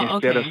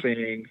instead of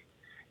saying,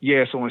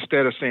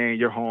 instead of saying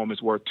your home is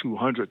worth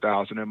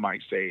 $200,000, it might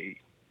say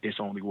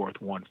it's only worth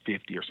 $150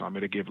 or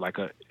something. It'll give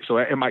so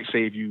it might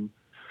save you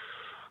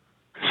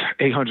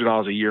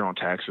 $800 a year on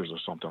taxes or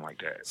something like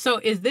that. So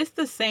is this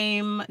the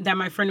same that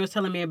my friend was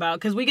telling me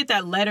about? Because we get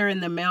that letter in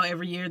the mail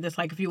every year that's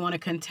like if you want to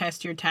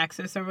contest your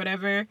taxes or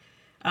whatever.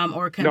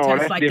 Or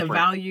contest like different. The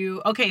value.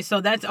 Okay,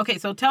 so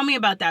so tell me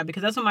about that,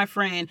 because that's what my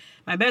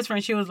best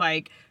friend, she was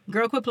like,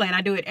 girl, quit playing.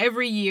 I do it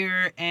every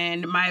year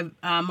and my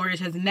mortgage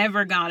has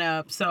never gone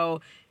up.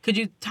 So Could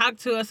you talk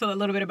to us a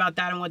little bit about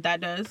that and what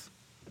that does?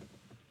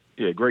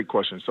 Yeah, great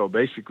question. So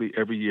basically,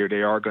 every year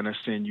they are going to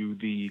send you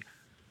the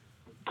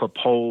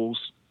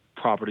proposed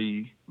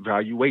property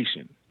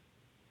valuation.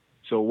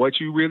 So what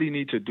you really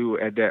need to do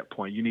at that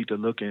point, you need to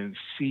look and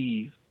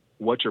see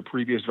what your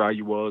previous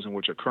value was and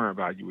what your current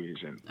value is.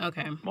 And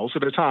Okay. most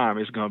of the time,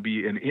 it's going to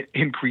be an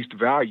increased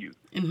value.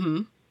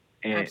 Mm-hmm.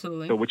 And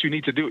Absolutely. so what you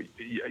need to do,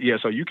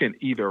 so you can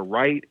either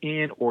write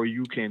in or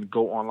you can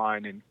go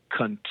online and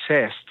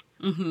contest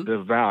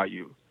the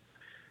value.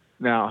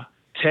 Now,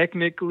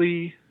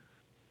 technically,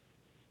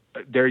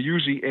 they're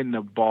usually in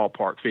the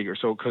ballpark figure.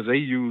 So because they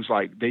use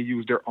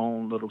their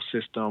own little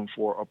system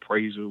for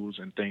appraisals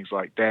and things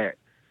like that.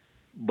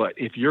 But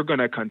if you're going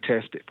to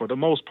contest it, for the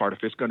most part,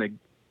 if it's going to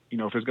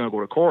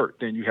go to court,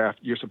 then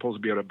you're supposed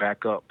to be able to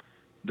back up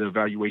the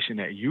valuation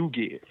that you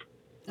give.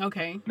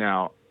 Okay.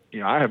 Now,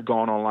 I have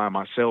gone online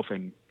myself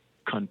and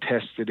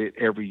contested it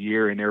every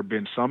year, and there have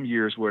been some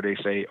years where they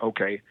say,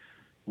 okay,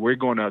 we're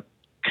going to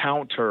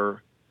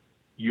counter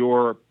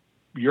your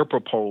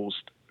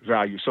proposed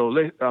value. So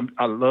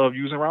I love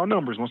using round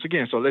numbers once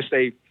again. So let's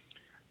say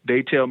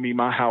they tell me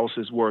my house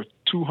is worth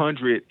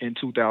 $200 in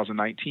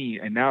 2019,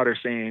 and now they're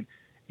saying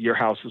your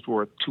house is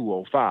worth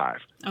 $205.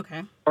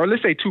 Okay. Or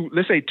let's say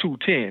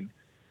 $210,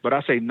 but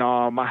I say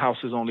no, my house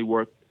is only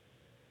worth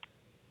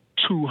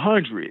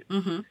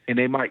 $200, and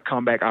they might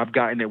come back. I've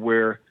gotten it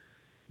where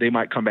they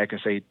might come back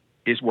and say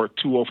it's worth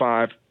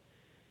 $205.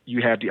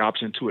 You have the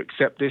option to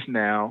accept this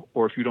now,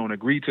 or if you don't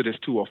agree to this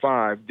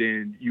 $205,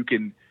 then you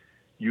can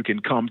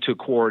come to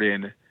court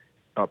and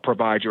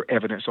provide your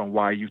evidence on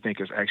why you think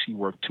it's actually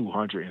worth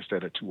 $200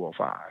 instead of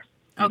 $205.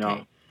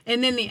 Okay.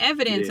 And then the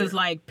evidence is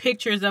like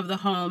pictures of the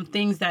home,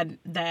 things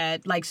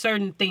that like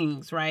certain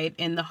things, right,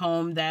 in the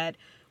home that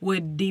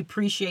would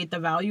depreciate the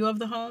value of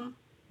the home.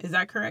 Is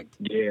that correct?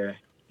 Yeah.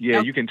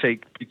 Yeah, you can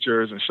take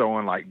pictures and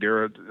showing like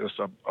there's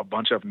a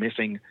bunch of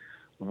missing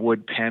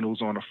wood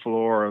panels on the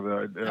floor.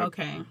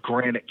 The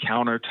granite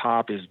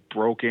countertop is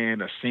broken.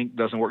 The sink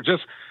doesn't work.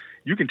 Just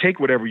you can take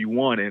whatever you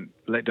want and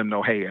let them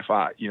know, hey, if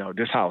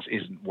this house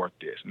isn't worth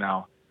this.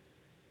 Now,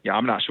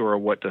 I'm not sure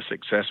what the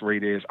success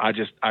rate is. I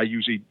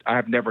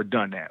have never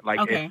done that.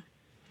 Like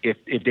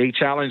if they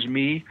challenge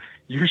me,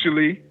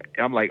 usually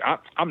I'm like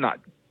I'm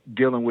not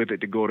dealing with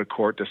it to go to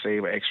court to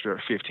save an extra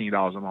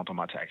 $15 a month on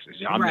my taxes.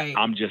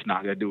 I'm just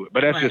not gonna do it.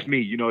 But that's just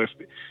me.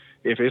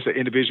 If it's an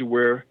individual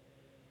where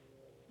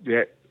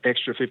that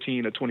extra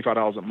 $15 or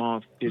 $25 a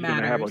month is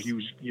gonna have a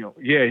huge,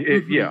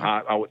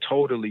 I would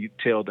totally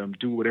tell them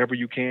do whatever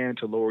you can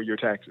to lower your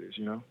taxes.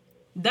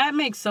 That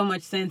makes so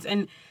much sense.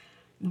 And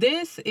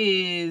this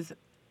is,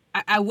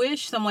 I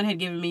wish someone had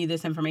given me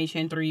this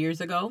information 3 years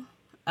ago.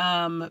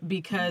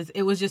 Because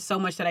it was just so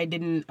much that I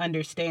didn't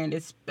understand,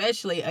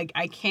 especially,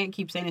 I can't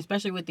keep saying,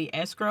 especially with the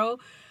escrow,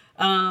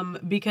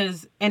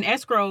 because an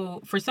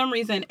escrow, for some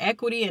reason,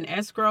 equity and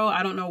escrow,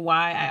 I don't know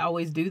why I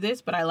always do this,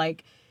 but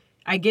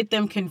I get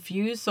them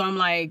confused. So I'm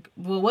like,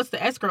 well, what's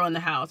the escrow in the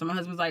house? And my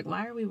husband's like,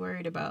 why are we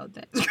worried about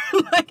that?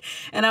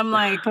 And I'm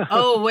like,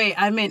 oh, wait,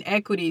 I meant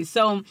equity.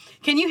 So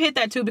can you hit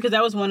that too? Because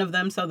that was one of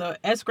them. So the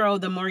escrow,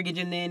 the mortgage,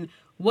 and then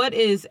what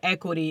is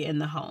equity in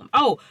the home?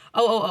 Oh.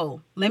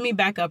 Let me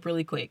back up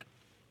really quick.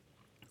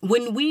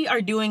 When we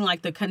are doing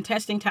like the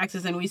contesting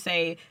taxes and we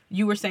say,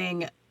 you were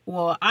saying,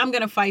 well, I'm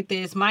going to fight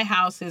this. My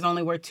house is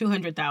only worth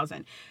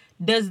 $200,000.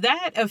 Does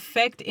that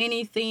affect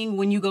anything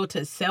when you go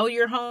to sell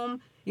your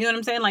home? You know what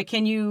I'm saying? Like,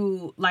 can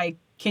you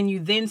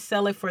then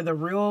sell it for the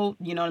real,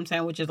 you know what I'm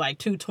saying, which is like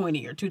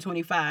 $220 or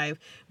 $225,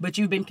 but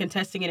you've been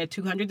contesting it at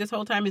 $200 this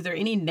whole time? Is there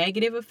any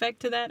negative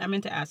effect to that? I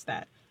meant to ask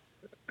that.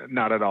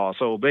 Not at all.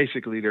 So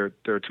basically, there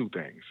are two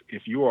things.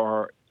 If you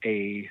are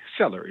a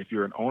seller, if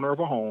you're an owner of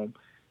a home,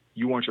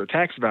 you want your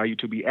tax value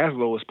to be as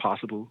low as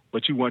possible,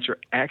 but you want your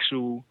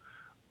actual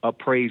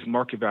appraised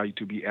market value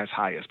to be as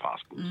high as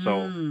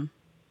possible.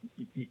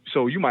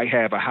 So you might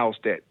have a house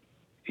that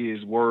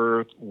is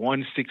worth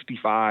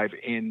 $165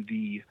 in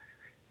the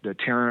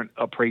Tarrant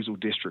appraisal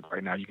district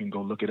right now. You can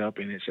go look it up,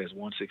 and it says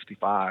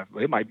 $165.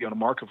 But it might be on the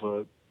market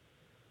for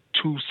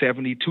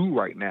 $272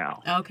 right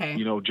now.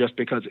 Okay. Just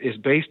because it's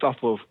based off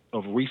of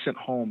recent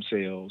home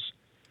sales,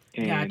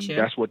 and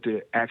that's what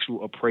the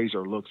actual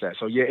appraiser looks at.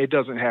 So it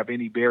doesn't have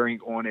any bearing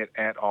on it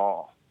at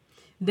all.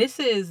 This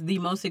is the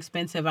most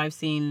expensive I've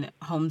seen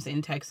homes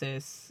in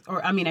Texas,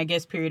 or I mean, I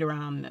guess period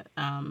around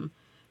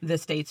the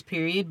states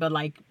period, but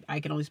like I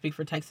can only speak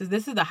for Texas.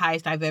 This is the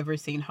highest I've ever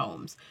seen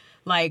homes.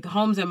 Like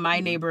homes in my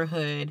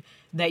neighborhood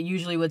that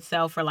usually would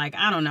sell for like,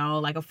 I don't know,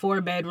 like a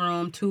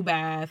 4-bedroom,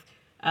 2-bath,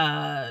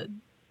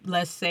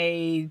 let's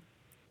say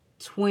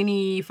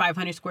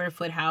 2,500 square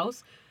foot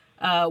house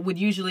would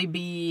usually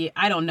be,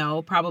 I don't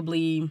know,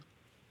 probably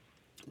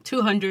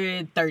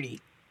 $230,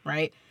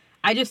 right?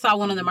 I just saw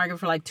one on the market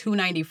for like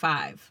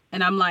 $295.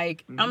 And I'm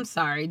like, I'm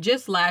sorry,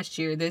 just last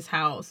year, this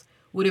house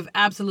would have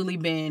absolutely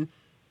been,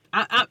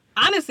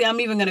 honestly, I'm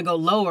even going to go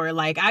lower.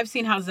 Like I've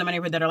seen houses in my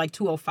neighborhood that are like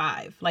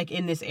 $205, like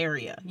in this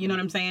area, you know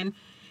what I'm saying?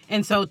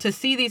 And so to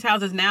see these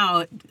houses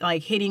now,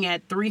 like hitting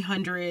at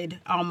 $300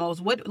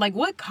 almost,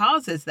 what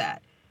causes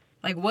that?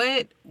 Like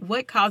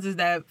what causes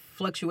that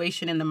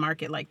fluctuation in the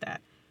market like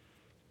that?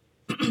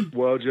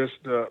 Well, just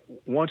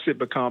once you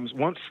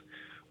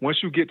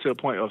get to a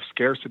point of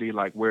scarcity,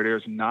 like where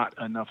there's not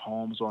enough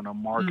homes on the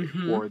market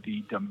for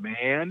the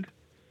demand,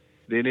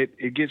 then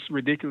it gets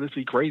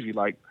ridiculously crazy.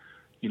 Like,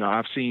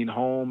 I've seen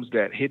homes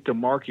that hit the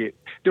market.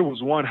 There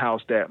was one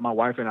house that my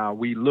wife and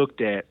we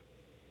looked at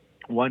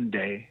one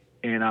day,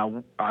 and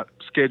I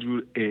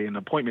scheduled an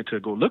appointment to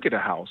go look at a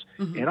house,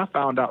 and I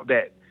found out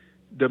that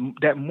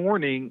that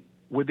morning,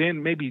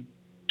 within maybe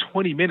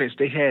 20 minutes,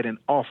 they had an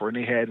offer and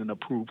they had an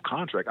approved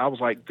contract. I was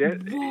like,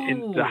 that,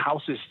 and the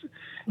house is,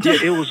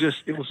 it was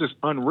just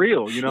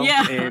unreal,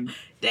 Yeah. And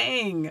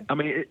dang. I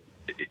mean,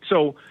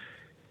 so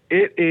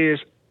it is,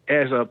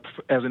 as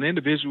an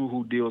individual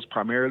who deals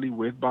primarily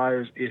with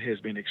buyers, it has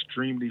been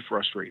extremely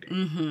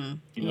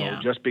frustrating.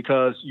 Just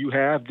because you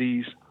have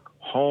these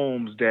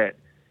homes that,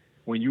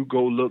 when you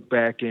go look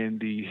back in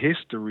the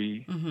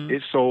history,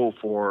 it sold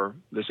for,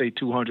 let's say,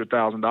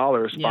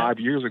 $200,000 5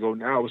 years ago.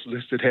 Now it's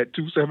listed at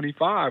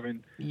 $275,000,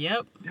 and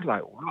you're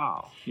like,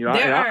 wow.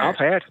 I've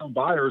had some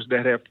buyers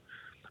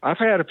I've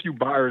had a few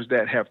buyers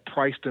that have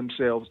priced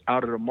themselves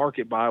out of the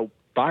market by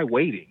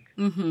waiting.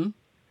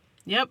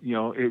 Yep.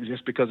 It was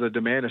just because the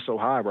demand is so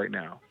high right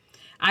now.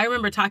 I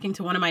remember talking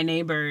to one of my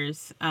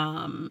neighbors,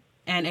 and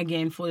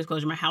again, full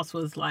disclosure, my house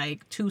was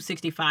like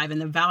 $265,000,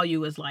 and the value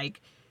was like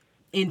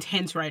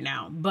intense right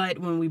now. But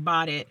when we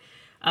bought it,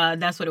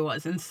 that's what it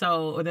was. And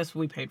so that's what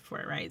we paid for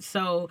it, right?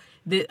 So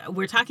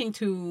we're talking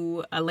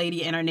to a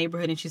lady in our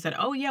neighborhood, and she said,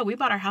 oh, yeah, we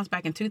bought our house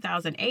back in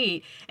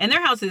 2008. And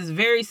their house is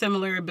very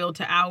similar, built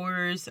to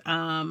ours,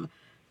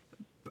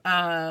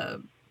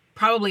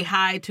 probably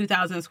high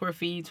 2,000 square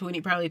feet,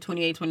 probably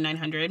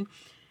 2,900.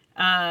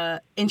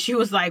 And she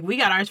was like, we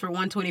got ours for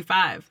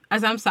 $125,000. I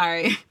said, I'm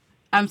sorry.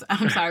 I'm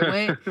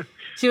sorry, what?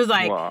 She was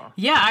like, wow.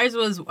 Yeah, ours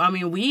was,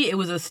 it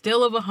was a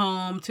still of a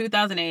home,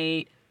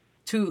 2008,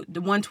 to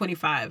the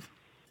 $125,000.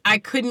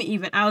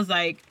 I was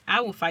like,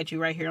 I will fight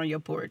you right here on your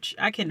porch.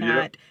 I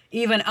cannot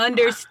even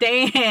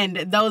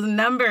understand those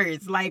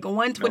numbers, like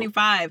 $125,000.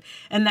 Nope.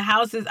 And the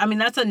house is,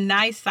 that's a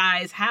nice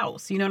size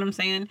house. You know what I'm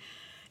saying?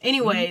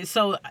 Anyway,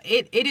 so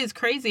it is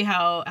crazy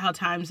how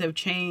times have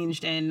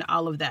changed and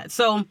all of that.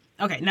 So,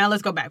 okay, now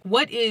let's go back.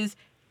 What is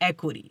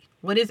equity?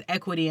 What is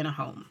equity in a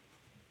home?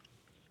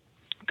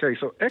 Okay,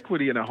 so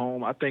equity in a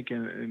home, I think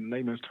in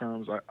layman's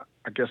terms, I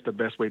guess the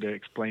best way to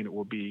explain it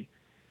will be,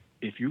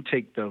 if you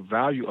take the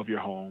value of your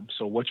home,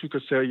 so what you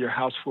could sell your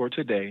house for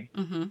today,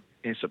 and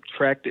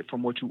subtract it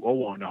from what you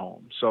owe on the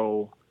home.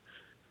 So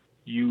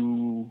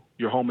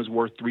your home is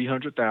worth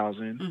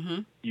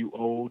 $300,000, you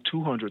owe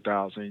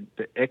 $200,000,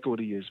 the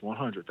equity is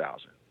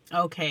 $100,000.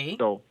 Okay.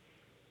 So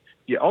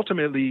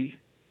ultimately,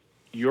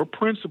 your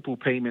principal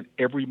payment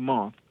every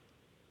month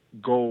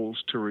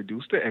goes to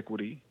reduce the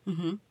equity.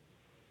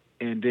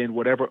 And then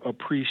whatever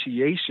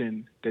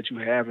appreciation that you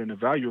have in the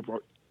value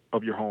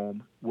of your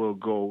home will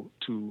go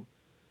to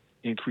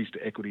increase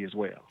the equity as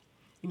well.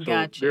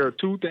 Gotcha. So there are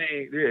two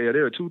things.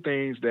 There are two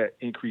things that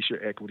increase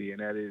your equity, and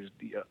that is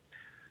the,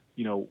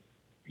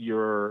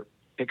 your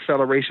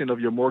acceleration of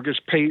your mortgage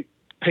pay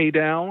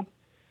down,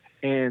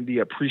 and the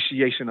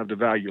appreciation of the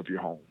value of your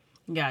home.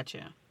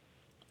 Gotcha.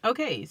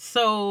 Okay,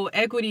 so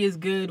equity is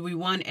good. We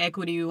want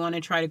equity. We want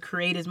to try to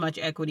create as much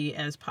equity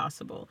as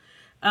possible.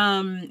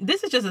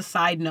 This is just a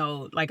side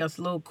note, like a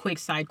little quick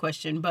side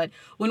question. But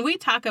when we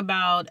talk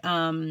about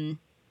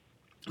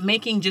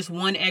making just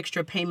one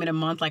extra payment a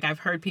month, like I've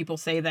heard people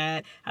say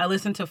that. I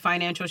listen to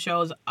financial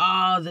shows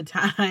all the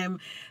time.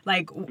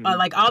 Like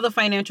all the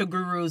financial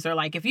gurus are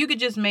like, if you could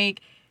just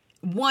make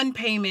one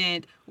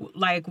payment,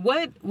 like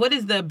what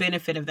is the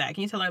benefit of that?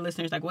 Can you tell our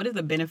listeners, like, what is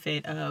the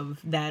benefit of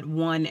that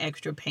one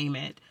extra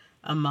payment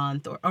a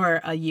month or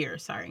a year?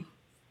 Sorry.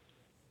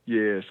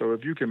 Yeah, so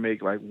if you can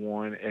make like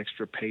one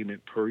extra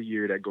payment per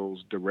year that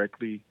goes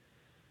directly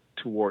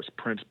towards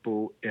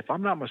principal, if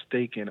I'm not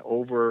mistaken,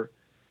 over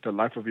the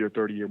life of your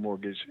 30-year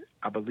mortgage,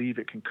 I believe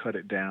it can cut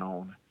it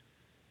down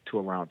to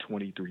around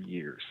 23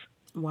 years.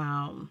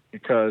 Wow.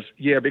 Because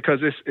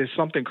it's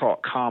something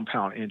called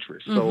compound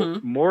interest. So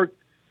more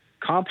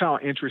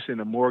compound interest in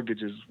the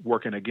mortgage is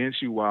working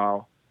against you,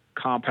 while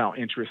compound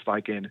interest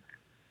like in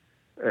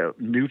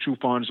mutual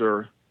funds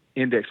or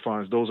index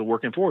funds, those are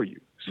working for you.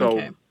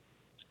 So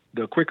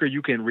the quicker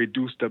you can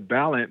reduce the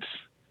balance,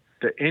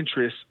 the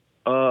interest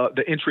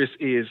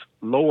is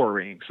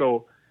lowering.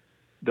 So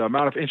the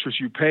amount of interest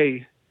you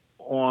pay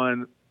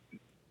on,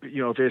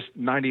 if it's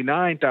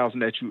 $99,000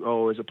 that you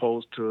owe as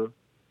opposed to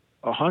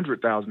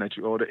 $100,000 that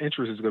you owe, the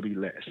interest is going to be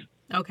less.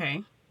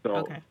 Okay.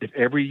 So if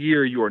every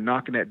year you are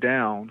knocking that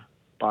down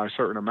by a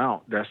certain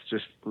amount, that's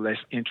just less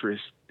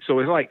interest. So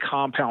it's like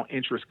compound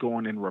interest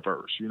going in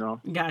reverse,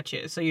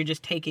 Gotcha. So you're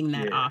just taking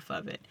that off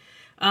of it.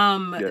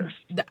 Yes.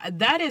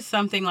 That is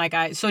something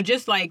like so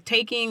just like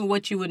taking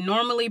what you would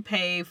normally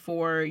pay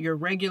for your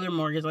regular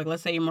mortgage, like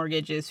let's say your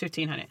mortgage is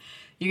 $1,500.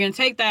 You're going to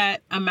take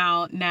that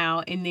amount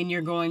now, and then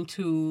you're going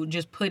to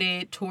just put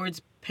it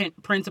towards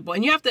principal.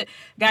 And you have to,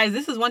 guys,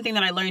 this is one thing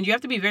that I learned. You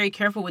have to be very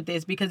careful with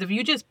this, because if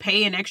you just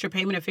pay an extra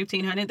payment of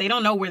 $1,500, they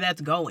don't know where that's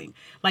going.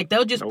 Like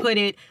they'll just put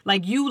it,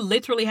 like you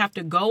literally have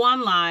to go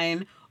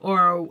online,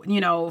 or,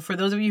 you know, for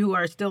those of you who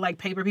are still like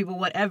paper people,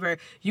 whatever,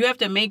 you have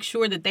to make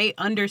sure that they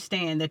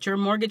understand, that your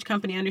mortgage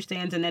company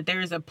understands, and that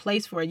there is a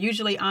place for it.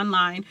 Usually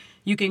online,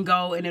 you can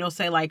go and it'll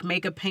say like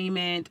make a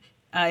payment.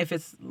 If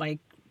it's like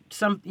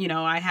some, you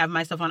know, I have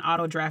myself on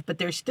auto draft, but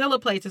there's still a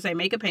place to say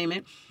make a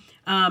payment.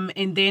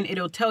 And then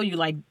it'll tell you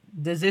like,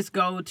 does this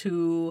go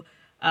to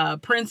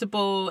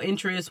principal,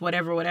 interest,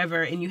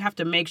 whatever, and you have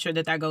to make sure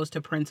that that goes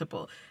to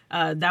principal.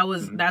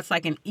 That's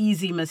like an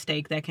easy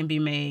mistake that can be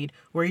made,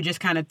 where you're just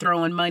kind of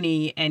throwing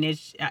money, and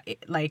it's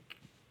like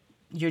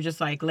you're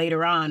just like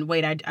later on,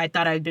 wait, I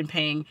thought I'd been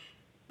paying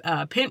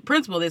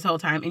principal this whole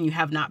time, and you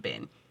have not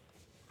been.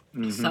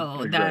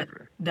 So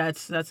exactly.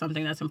 that's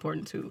something that's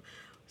important too.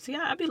 See,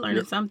 I be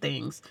learning some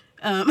things.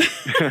 You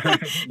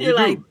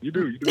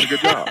do a good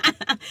job.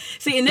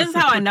 See, and this is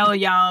how I know,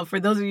 y'all, for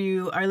those of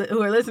you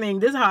who are listening,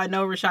 this is how I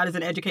know Rashad is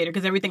an educator,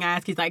 because everything I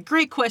ask, he's like,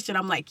 great question.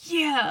 I'm like,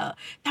 yeah,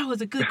 that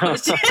was a good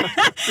question.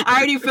 I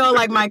already feel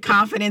like my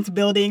confidence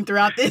building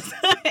throughout this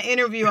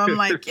interview. I'm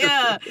like,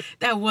 yeah,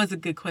 that was a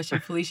good question,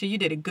 Felicia. You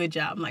did a good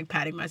job. I'm like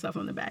patting myself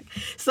on the back.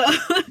 So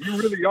you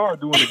really are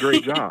doing a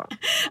great job.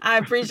 I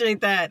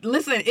appreciate that.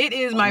 Listen, it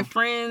is my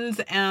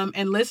friends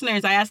and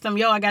listeners. I asked them,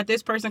 yo, I got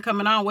this person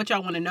coming on. What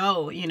y'all want to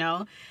know, you know?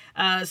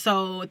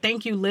 So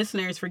thank you,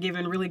 listeners, for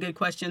giving really good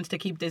questions to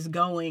keep this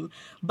going.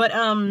 But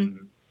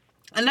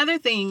another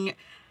thing,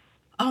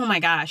 oh my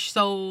gosh.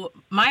 So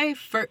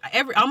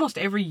almost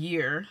every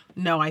year,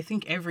 I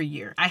think every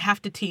year, I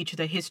have to teach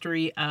the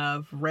history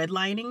of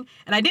redlining.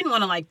 And I didn't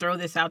want to like throw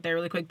this out there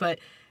really quick, but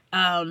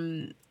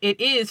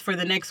it is for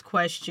the next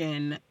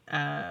question.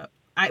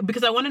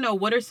 Because I want to know,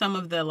 what are some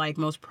of the like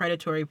most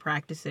predatory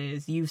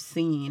practices you've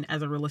seen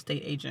as a real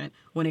estate agent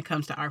when it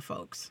comes to our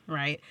folks,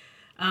 right?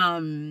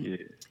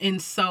 And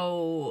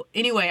so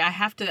anyway, I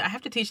have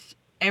to teach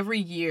every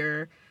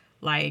year,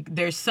 like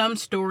there's some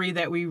story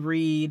that we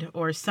read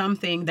or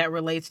something that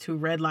relates to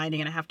redlining,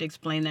 and I have to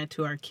explain that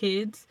to our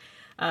kids,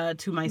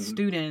 to my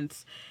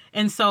students.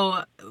 And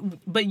so,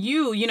 but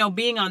you know,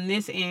 being on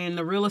this end,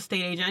 the real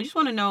estate agent, I just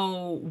want to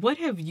know, what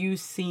have you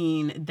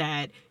seen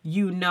that,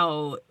 you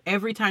know,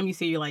 every time you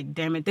see, you're like,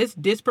 damn it, this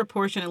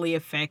disproportionately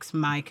affects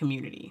my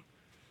community?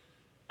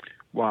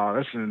 Wow,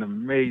 that's an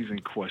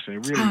amazing question.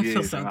 It really is. I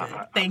feel so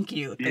good. Thank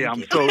you.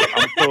 I'm so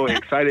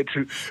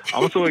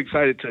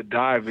excited to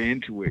dive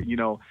into it. You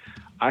know,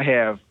 I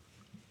have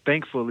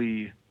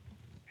thankfully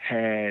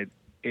had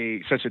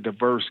such a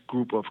diverse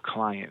group of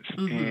clients,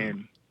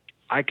 and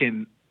I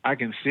can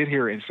sit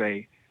here and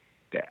say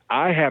that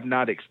I have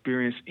not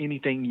experienced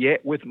anything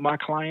yet with my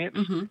clients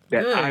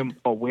that I'm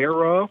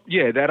aware of.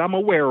 Yeah, that I'm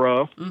aware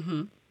of.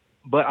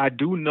 But I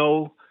do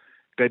know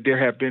that there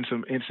have been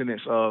some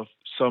incidents of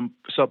some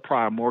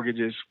subprime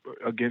mortgages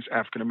against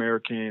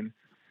African-American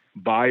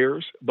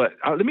buyers. But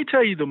let me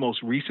tell you, the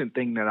most recent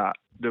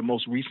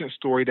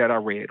story that I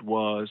read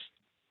was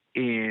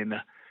in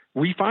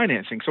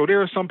refinancing. So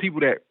there are some people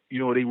that, you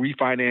know, they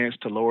refinance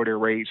to lower their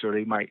rates, or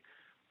they might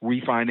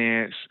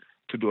refinance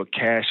to do a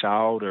cash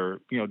out,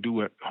 or, you know,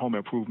 do home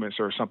improvements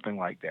or something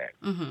like that.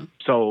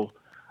 So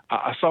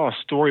I saw a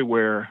story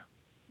where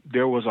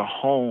there was a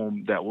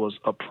home that was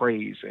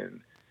appraised, and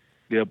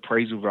the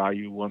appraisal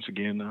value, once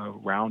again, a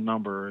round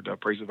number, the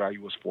appraisal value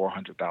was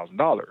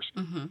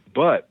 $400,000.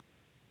 But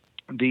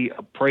the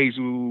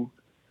appraisal,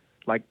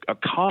 like a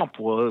comp,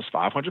 was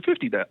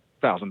 $550,000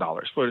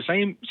 for the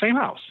same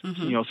house.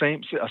 You know,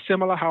 a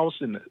similar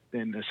house in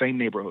the same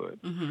neighborhood.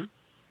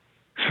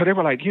 So they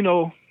were like, you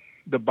know,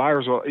 the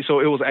buyers were, so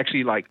it was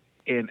actually like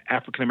an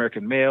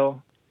African-American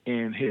male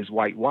and his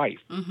white wife.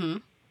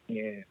 And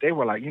they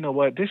were like, you know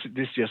what, this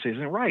just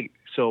isn't right.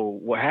 So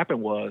what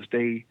happened was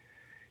they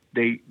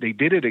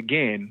did it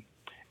again,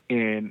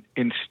 and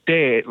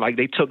instead, like,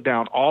 they took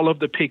down all of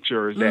the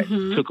pictures that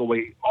took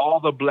away all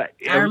the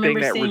everything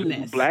that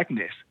was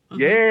blackness.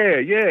 Yeah.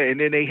 And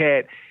then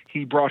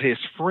he brought his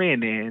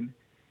friend in,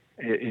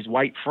 his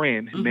white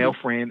friend, male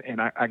friend,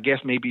 and I guess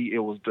maybe it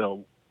was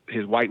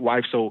his white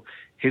wife. So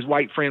his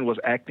white friend was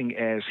acting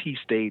as he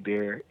stayed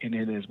there, and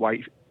then his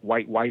white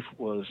wife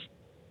was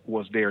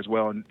there as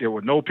well, and there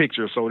were no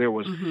pictures, so there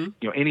was you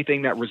know,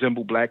 anything that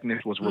resembled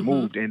blackness was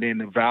removed, and then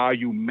the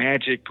value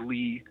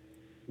magically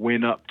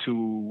went up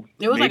to,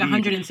 it was like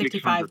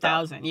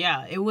 $165,000.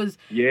 Yeah, it was.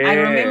 Yeah, I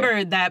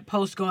remember that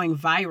post going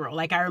viral.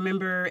 Like, I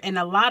remember, and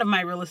a lot of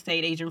my real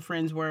estate agent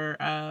friends were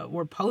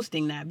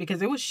posting that,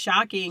 because it was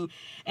shocking.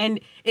 And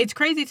it's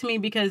crazy to me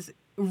because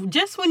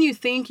just when you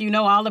think you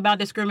know all about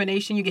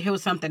discrimination, you get hit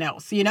with something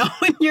else, you know?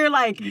 And you're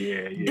like,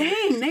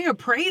 dang, they are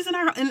praising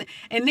our...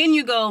 And then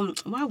you go,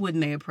 why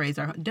wouldn't they appraise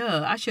our...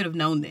 Duh, I should have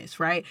known this,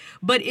 right?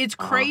 But it's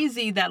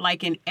crazy that,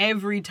 like, in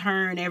every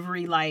turn,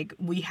 like,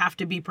 we have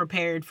to be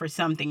prepared for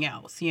something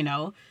else, you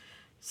know?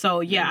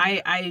 So,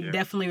 I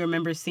definitely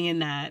remember seeing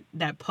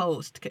that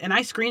post. And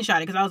I screenshot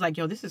it because I was like,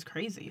 yo, this is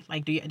crazy.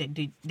 Like,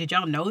 did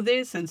y'all know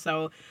this? And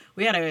so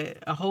we had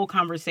a whole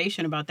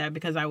conversation about that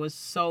because I was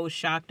so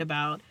shocked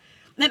about...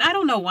 And I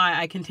don't know why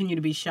I continue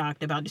to be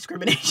shocked about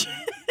discrimination.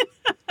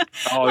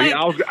 And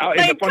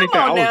the funny thing,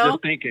 I was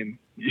just thinking...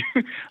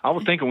 I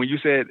was thinking when you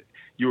said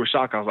you were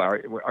shocked, I was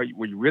like,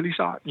 were you really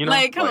shocked? You know,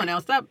 like, come on now,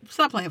 stop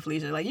playing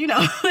Felicia, like, you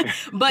know.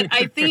 But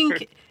I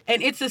think,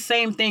 and it's the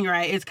same thing,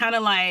 right? It's kind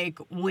of like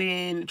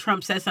when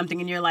Trump says something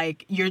and you're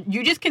like,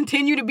 you just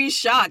continue to be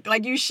shocked,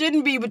 like you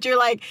shouldn't be, but you're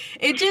like,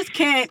 it just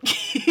can't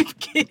keep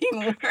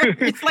getting worse.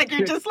 It's like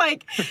you're just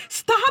like,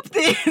 stop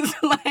this,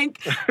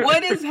 like,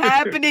 what is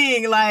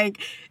happening? Like,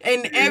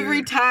 and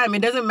every time,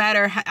 it doesn't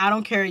matter. I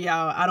don't care,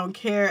 y'all. I don't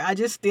care. I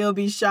just still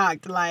be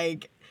shocked,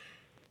 like.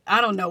 I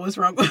don't know what's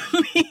wrong with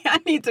me. I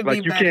need to be better.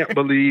 Like, you can't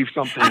believe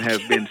something has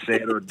been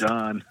said or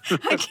done.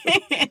 I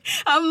can't.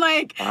 I'm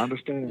like, I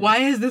understand. Why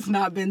has this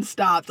not been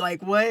stopped?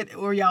 Like, what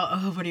are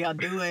y'all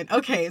doing?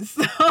 Okay,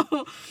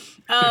 so,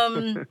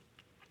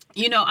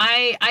 you know,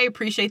 I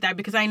appreciate that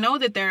because I know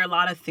that there are a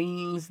lot of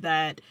things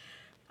that,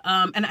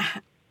 and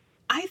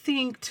I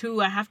think,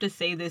 too, I have to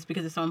say this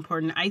because it's so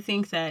important. I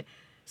think that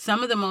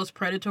some of the most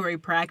predatory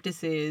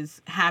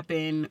practices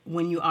happen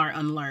when you are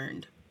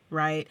unlearned,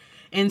 right?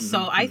 And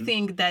so I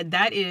think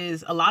that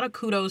is a lot of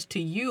kudos to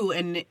you.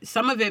 And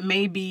some of it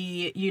may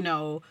be, you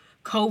know,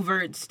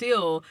 covert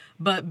still,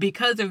 but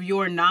because of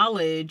your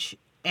knowledge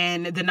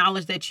and the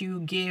knowledge that you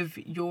give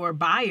your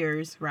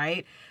buyers,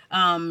 right?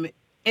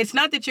 It's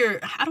not that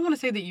I don't want to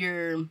say that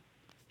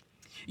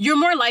you're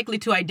more likely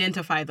to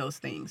identify those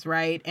things,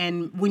 right?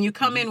 And when you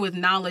come in with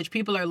knowledge,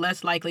 people are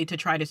less likely to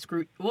try to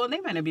they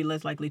might not be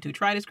less likely to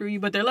try to screw you,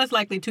 but they're less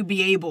likely to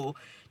be able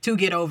to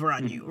get over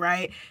on you,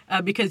 right?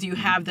 Because you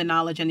have the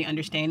knowledge and the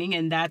understanding,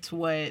 and that's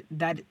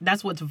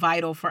what's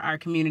vital for our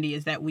community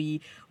is that when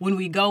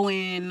we go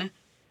in,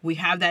 we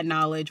have that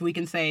knowledge, we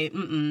can say,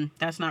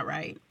 that's not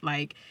right.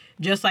 Like,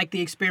 just like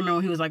the experiment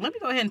when he was like, let me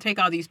go ahead and take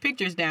all these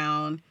pictures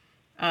down,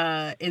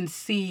 and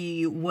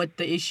see what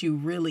the issue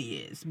really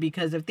is.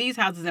 Because if these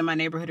houses in my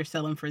neighborhood are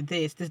selling for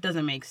this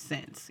doesn't make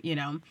sense, you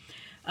know?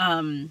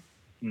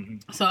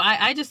 So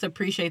I just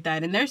appreciate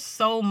that. And there's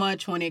so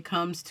much when it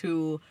comes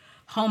to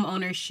home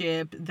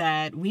ownership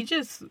that we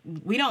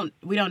don't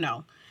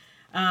know.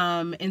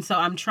 And so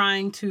I'm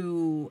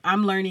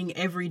learning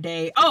every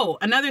day. Oh,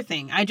 another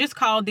thing. I just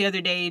called the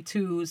other day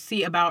to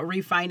see about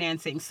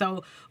refinancing.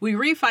 So we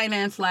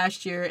refinanced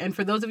last year. And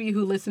for those of you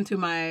who listen to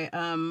my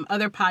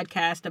other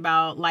podcast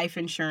about life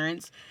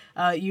insurance,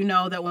 you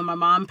know that when my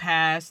mom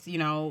passed, you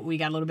know, we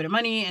got a little bit of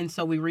money. And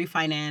so we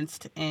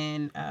refinanced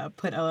and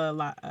put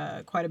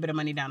quite a bit of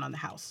money down on the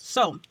house.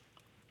 So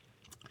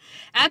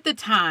at the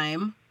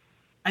time,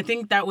 I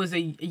think that was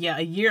a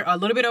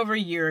little bit over a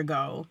year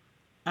ago.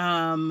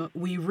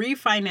 We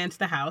refinanced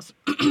the house,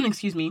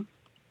 excuse me,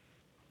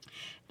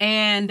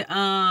 and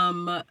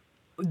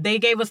they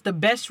gave us the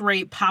best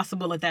rate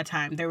possible at that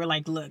time. They were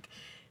like, look,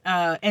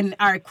 and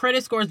our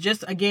credit scores,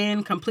 just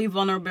again, complete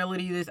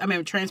vulnerability,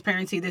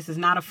 transparency, this is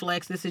not a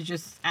flex, this is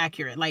just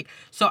accurate. Like,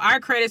 so our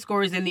credit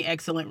score is in the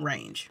excellent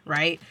range,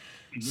 right?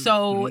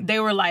 So they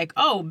were like,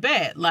 oh,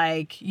 bet,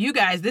 like, you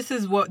guys, this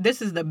is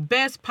the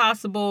best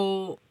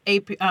possible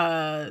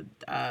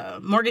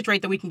mortgage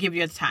rate that we can give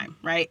you at the time,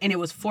 right? And it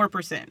was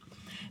 4%.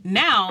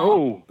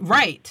 Now,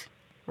 right.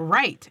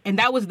 And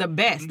that was the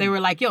best. They were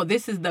like, yo,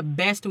 this is the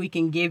best we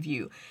can give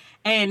you.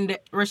 And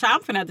Rashad,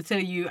 I'm finna have to tell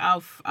you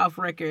off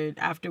record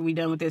after we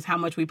done with this how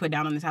much we put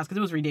down on this house, because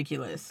it was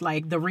ridiculous.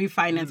 Like, the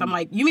refinance, I'm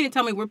like, you mean to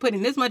tell me we're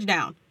putting this much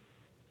down?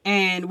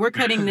 And we're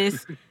cutting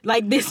this,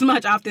 like, this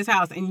much off this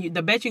house. And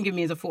the bet you can give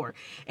me is a 4.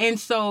 And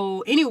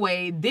so,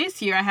 anyway,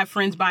 this year I have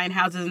friends buying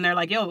houses and they're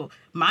like, yo,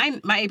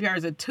 my APR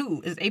is a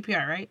 2. Is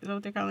APR, right? Is that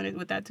what they're calling it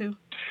with that too?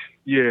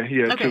 Yeah,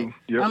 okay. 2.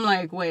 Yep. I'm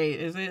like, wait,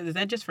 is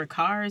that just for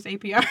cars,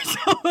 APR?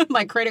 So,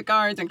 like, credit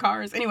cards and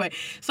cars? Anyway,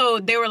 so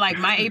they were like,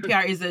 my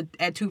APR is at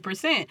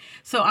 2%.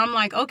 So I'm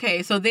like,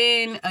 okay. So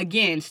then,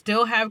 again,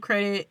 still have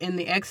credit in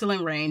the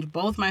excellent range,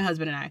 both my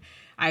husband and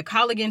I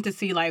call again to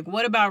see, like,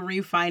 what about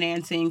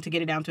refinancing to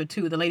get it down to a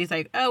 2? The lady's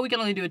like, oh, we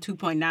can only do a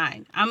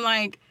 2.9. I'm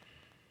like,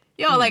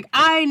 yo, like,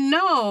 I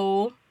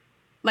know,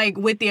 like,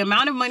 with the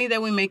amount of money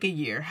that we make a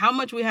year, how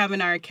much we have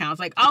in our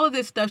accounts, like, all of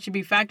this stuff should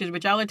be factors,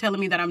 but y'all are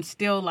telling me that I'm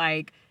still,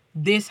 like,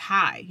 this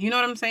high. You know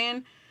what I'm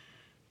saying?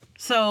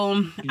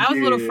 So I was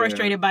a little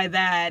frustrated by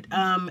that.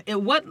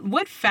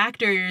 What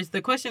factors,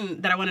 the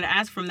question that I wanted to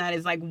ask from that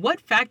is, like,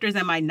 what factors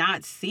am I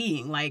not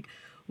seeing? Like,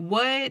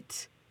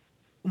 what...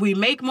 We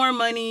make more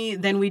money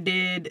than we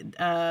did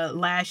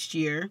last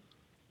year.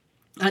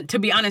 To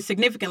be honest,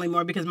 significantly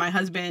more, because my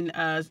husband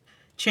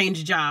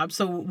changed jobs.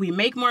 So we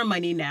make more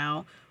money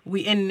now.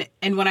 and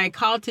when I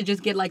called to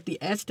just get like the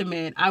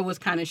estimate, I was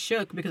kind of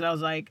shook because I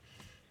was like,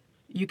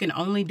 you can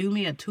only do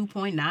me a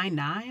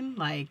 2.99?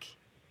 Like,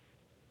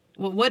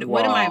 well, what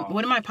Wow.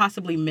 am I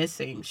possibly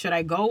missing? Should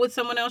I go with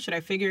someone else? Should I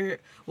figure?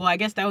 Well, I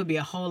guess that would be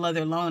a whole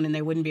other loan, and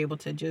they wouldn't be able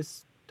to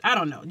just. I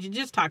don't know. You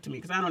just talk to me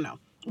because I don't know.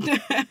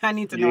 I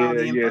need to know all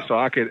Yeah, the yeah. info. So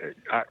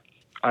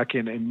I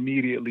can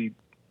immediately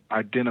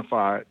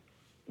identify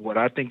what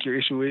I think your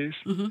issue is,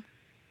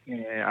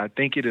 and I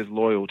think it is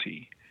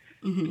loyalty.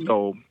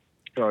 So,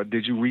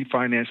 did you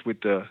refinance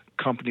with the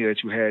company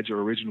that you had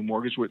your original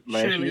mortgage with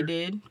last Surely year?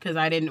 did because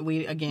I didn't.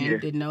 We again Yeah,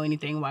 didn't know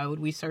anything. Why would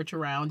we search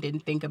around?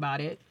 Didn't think about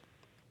it.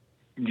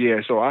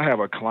 yeah. So I have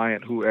a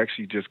client who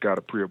actually just got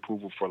a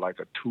pre-approval for like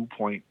a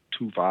 2.25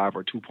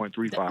 or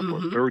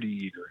 2.35 for 30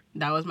 year,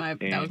 That was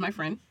and my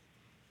friend.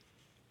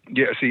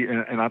 yeah. See,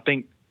 and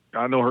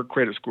I know her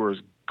credit score is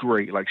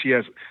great. Like she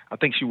has, I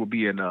think she will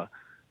be in a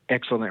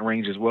excellent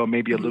range as well.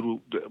 Maybe a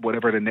little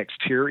whatever the next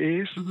tier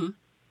is.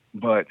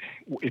 But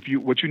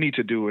what you need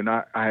to do, and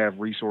I have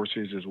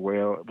resources as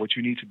well. What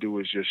you need to do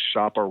is just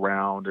shop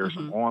around. There's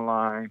some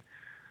online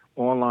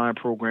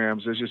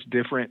programs. There's just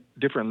different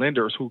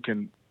lenders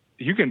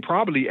you can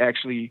probably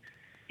actually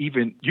you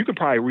can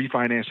probably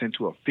refinance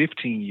into a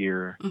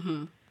 15-year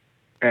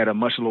at a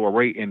much lower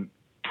rate and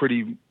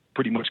pretty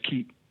much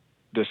keep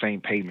the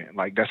same payment.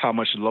 Like that's how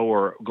much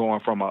lower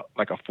going from a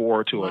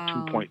 4 to a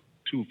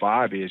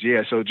 2.25 is.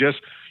 Yeah. So just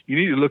you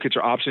need to look at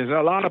your options. And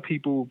a lot of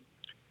people,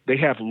 they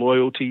have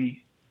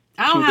loyalty.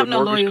 I don't have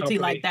no mortgage loyalty company.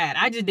 like that.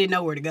 I just didn't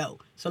know where to go.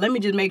 So let me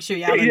just make sure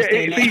y'all Yeah,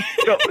 understand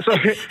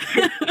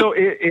that. so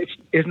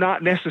it's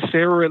not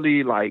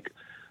necessarily like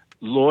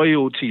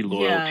loyalty.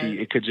 Yeah.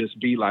 It could just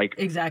be like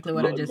Exactly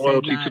what I just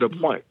loyalty said. to the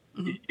point.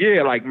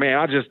 Yeah, like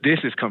man, this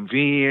is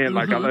convenient.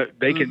 Like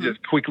they can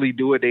just quickly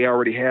do it. They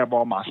already have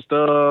all my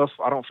stuff.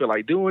 I don't feel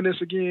like doing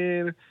this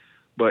again.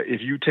 But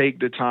if you take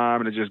the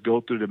time to just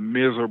go through the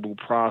miserable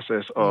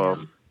process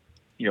of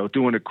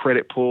doing a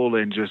credit pull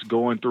and just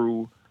going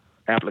through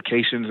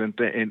applications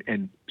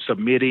and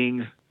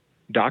submitting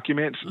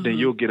documents, then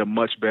you'll get a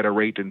much better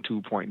rate than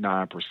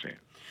 2.9%.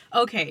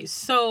 Okay,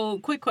 so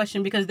quick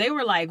question, because they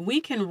were like,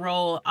 we can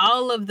roll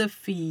all of the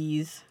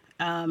fees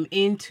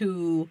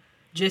into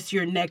just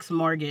your next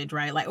mortgage,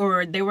 right? Like,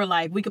 or they were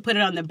like, we could put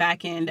it on the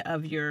back end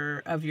of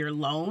your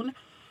loan.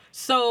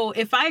 So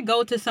if I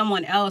go to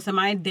someone else, am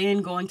I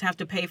then going to have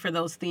to pay for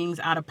those things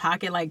out of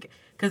pocket? Like,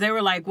 because they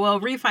were like, well,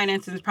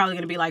 refinancing is probably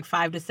going to be like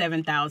 $5,000 to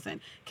 $7,000.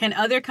 Can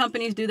other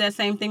companies do that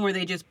same thing where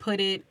they just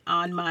put it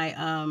on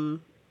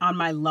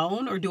my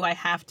loan, or do I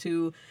have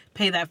to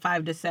pay that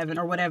 $5,000 to $7,000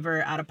 or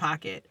whatever out of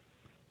pocket?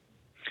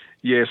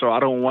 Yeah, so I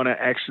don't want to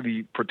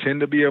actually pretend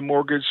to be a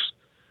mortgage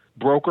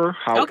broker.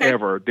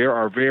 However, there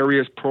are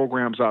various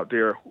programs out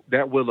there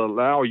that will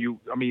allow you.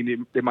 I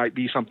mean, it might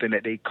be something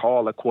that they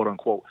call a quote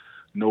unquote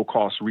no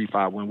cost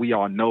refi, when we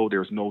all know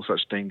there's no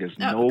such thing as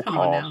no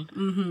cost.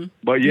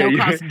 But yeah, no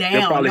cost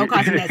down, probably, no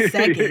cost in that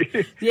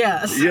second.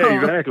 Yeah. So.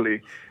 Yeah,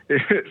 exactly.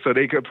 So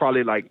they could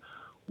probably like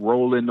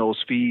roll in those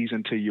fees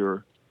into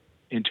your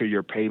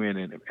payment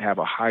and have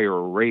a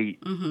higher rate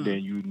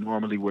than you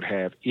normally would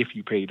have if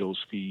you pay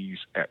those fees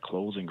at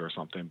closing or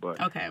something.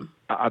 But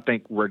I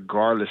think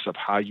regardless of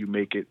how you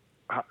make it,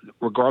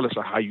 regardless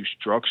of how you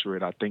structure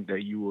it, I think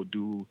that you will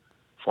do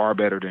far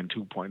better than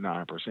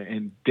 2.9%,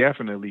 and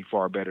definitely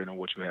far better than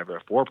what you have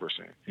at 4%.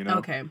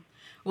 Okay.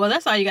 Well,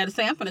 that's all you got to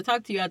say. I'm going to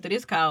talk to you after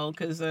this call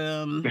because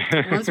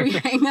once we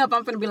hang up,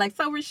 I'm going to be like,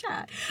 so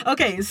Rashad.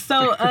 Okay,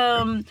 so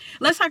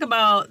let's talk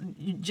about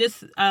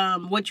just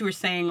what you were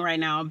saying right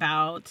now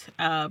about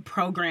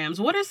programs.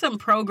 What are some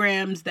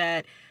programs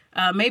that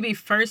maybe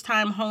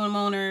first-time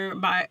homeowner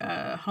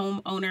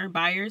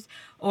buyers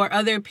or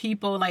other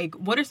people, like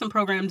what are some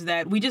programs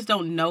that we just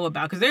don't know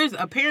about? Because there's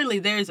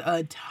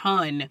a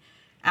ton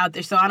out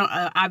there. So I don't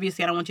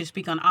obviously I don't want you to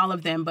speak on all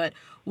of them, but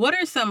what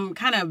are some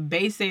kind of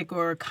basic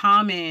or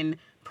common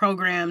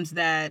programs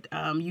that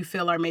you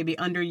feel are maybe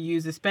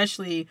underused,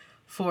 especially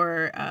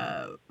for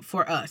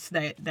us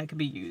that could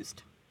be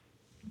used?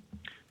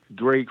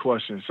 Great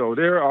question. So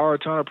there are a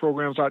ton of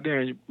programs out there,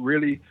 and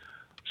really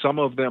some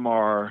of them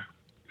are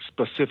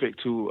specific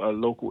to a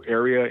local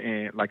area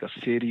and like a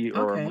city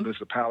or a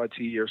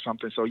municipality or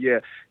something. So yeah,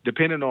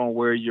 depending on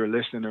where your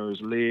listeners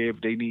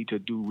live, they need to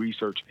do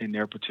research in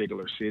their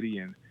particular city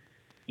and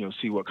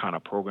see what kind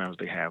of programs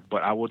they have.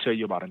 But I will tell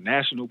you about a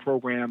national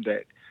program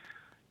that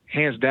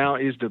hands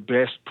down is the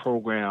best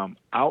program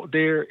out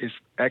there. It's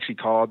actually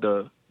called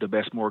the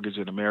Best Mortgage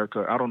in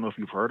America. I don't know if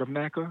you've heard of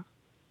NACA.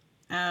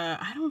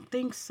 I don't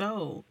think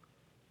so.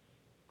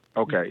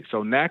 Okay,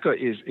 so NACA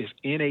is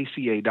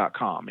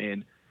NACA.com,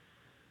 and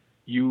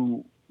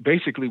you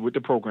basically with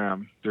the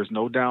program, there's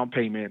no down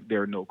payment,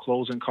 there are no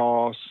closing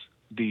costs,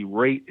 the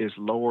rate is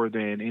lower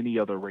than any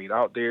other rate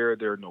out there,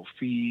 there are no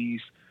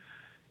fees.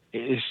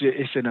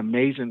 It's an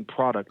amazing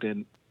product,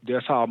 and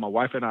that's how my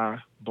wife and I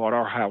bought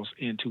our house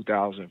in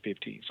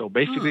 2015. So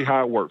basically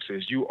how it works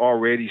is you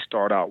already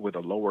start out with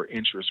a lower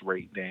interest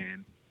rate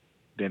than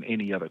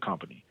any other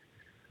company.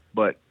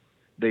 But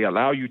they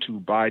allow you to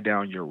buy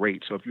down your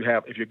rate. So if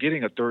you're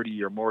getting a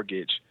 30-year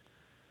mortgage,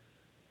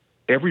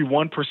 every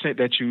 1%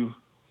 that you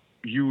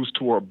use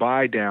toward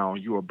buy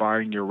down, you are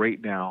buying your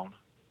rate down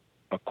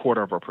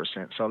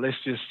 0.25%. So let's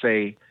just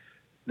say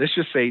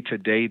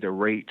today the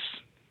rate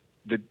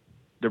is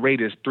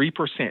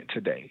 3%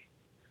 today,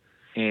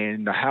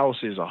 and the house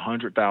is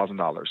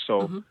 $100,000.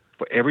 So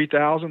for every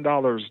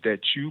 $1,000 that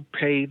you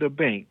pay the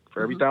bank,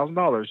 for every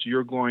 $1,000,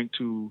 you're going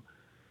to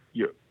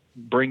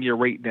bring your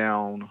rate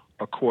down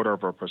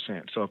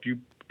 0.25%. So if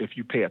you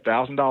pay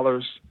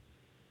 $1,000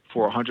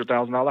 for a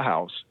 $100,000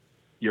 house,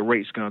 your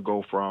rate's going to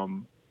go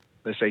from,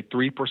 let's say,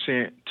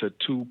 3% to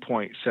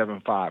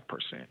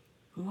 2.75%.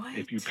 What?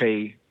 If you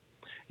pay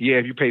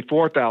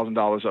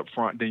 $4,000 up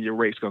front, then your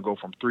rate's going to go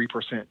from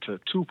 3% to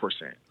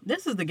 2%.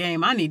 This is the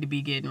game I need to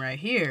be getting right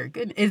here.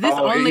 Good. Is this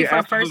only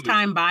for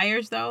first-time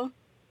buyers, though?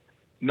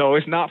 No,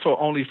 it's not for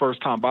only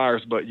first-time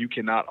buyers, but you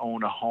cannot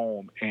own a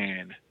home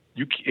and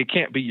it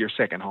can't be your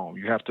second home.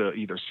 You have to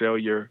either sell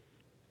your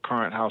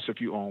current house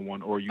if you own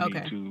one, or you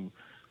need to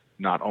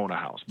not own a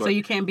house. But, so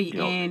you can't be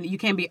you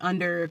can't be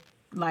under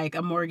like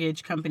a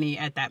mortgage company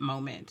at that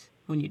moment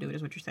when you do it,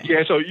 is what you're saying?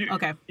 Yeah. So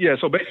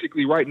so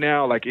basically, right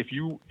now, like if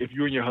you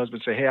and your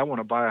husband say, "Hey, I want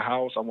to buy a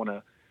house. I want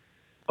to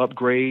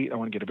upgrade. I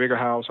want to get a bigger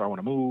house. Or I want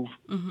to move."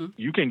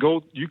 You can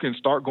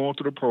start going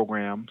through the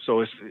program.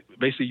 So it's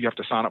basically you have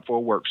to sign up for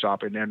a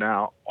workshop, and they're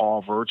now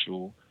all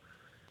virtual.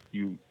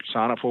 You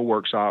sign up for a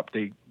workshop.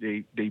 They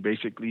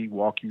basically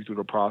walk you through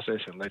the process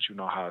and let you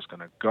know how it's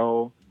going to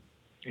go,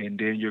 and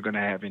then you're going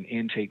to have an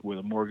intake with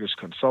a mortgage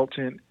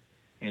consultant.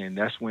 And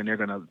that's when they're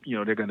gonna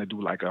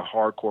do like a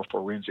hardcore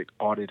forensic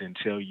audit and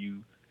tell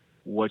you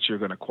what you're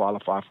gonna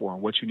qualify for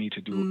and what you need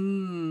to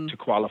do to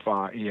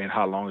qualify and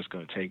how long it's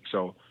gonna take.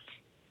 So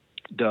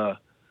the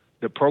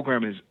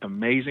program is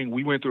amazing.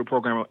 We went through the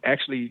program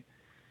actually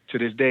to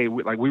this day.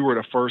 We were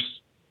the first.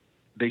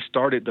 They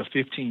started the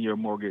 15-year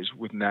mortgage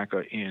with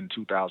NACA in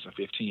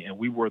 2015, and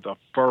we were the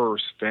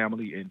first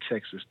family in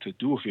Texas to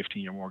do a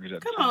 15-year mortgage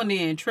at the time. Come on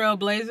in,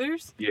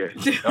 trailblazers. Yeah.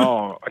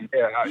 Oh,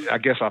 yeah. I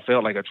guess I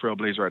felt like a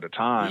trailblazer at the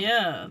time.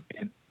 Yeah.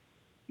 And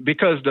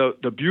because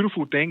the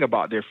beautiful thing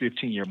about their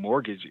 15-year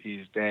mortgage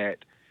is that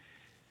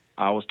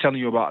I was telling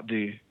you about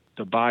the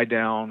buy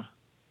down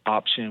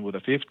option with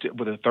a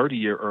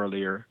 30-year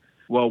earlier.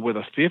 Well, with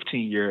a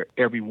 15-year,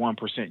 every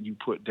 1% you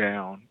put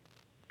down,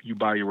 you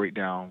buy your rate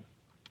down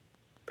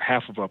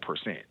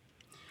 0.5%.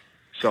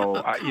 So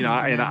like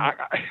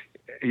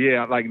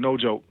no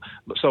joke.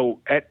 So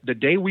at the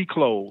day we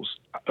closed,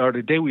 or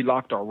the day we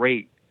locked our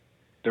rate,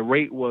 the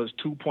rate was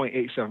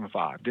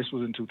 2.875. This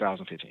was in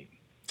 2015.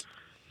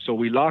 So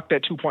we locked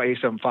at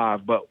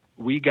 2.875, but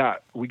we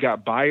got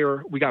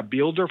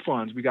builder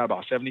funds. We got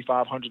about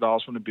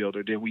 $7,500 from the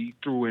builder. Then we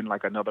threw in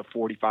like another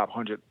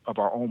 $4,500 of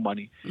our own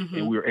money,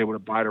 and we were able to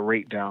buy the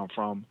rate down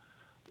from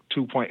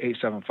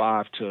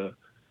 2.875 to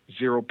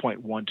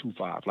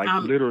 0.125.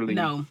 Like literally.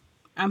 No,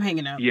 I'm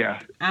hanging up. Yeah.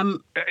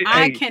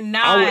 I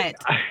cannot.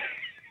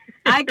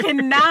 I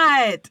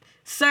cannot.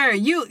 Sir,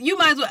 you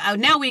might as well.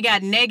 Now we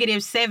got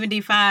negative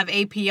 75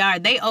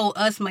 APR. They owe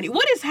us money.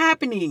 What is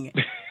happening?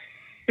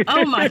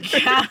 Oh my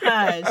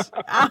gosh.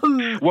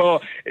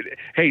 Well,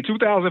 hey,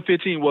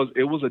 2015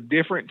 was a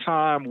different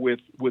time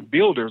with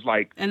builders.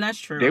 Like, and that's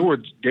true. They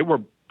were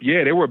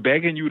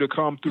begging you to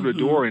come through the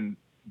door and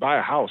buy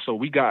a house. So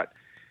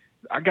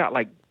I got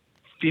like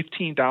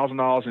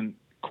 $15,000 in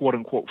quote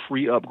unquote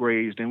free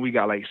upgrades. Then we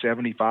got like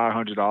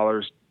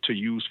 $7,500 to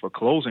use for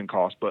closing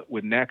costs. But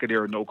with NACA,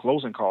 there are no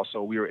closing costs,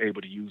 so we were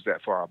able to use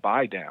that for our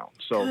buy down.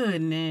 So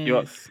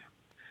goodness.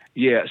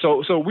 Yeah.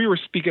 So we were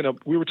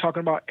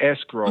talking about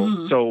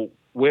escrow. So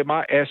with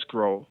my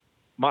escrow,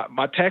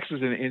 my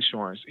taxes and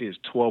insurance is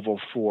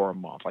 $1,204 a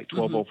month, like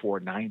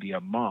 $1,204.90 a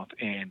month,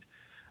 and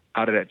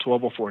out of that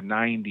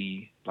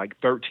 $1,204.90, like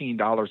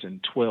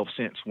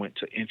 $13.12 went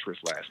to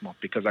interest last month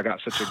because I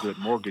got such a good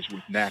mortgage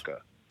with NACA.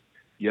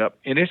 Yep.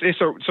 And in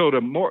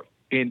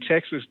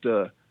Texas,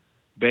 the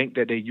bank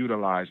that they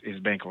utilize is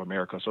Bank of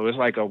America. So it's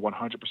like a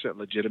 100%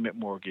 legitimate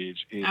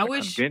mortgage. It's a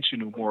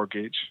conventional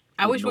mortgage.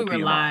 I wish we were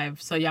live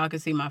so y'all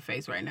could see my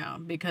face right now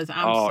because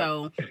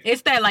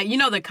it's that like,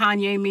 the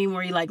Kanye meme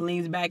where he like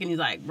leans back and he's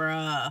like,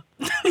 bruh.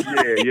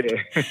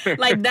 Yeah.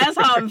 Like that's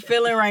how I'm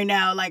feeling right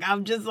now. Like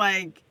I'm just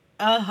like,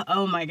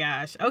 oh my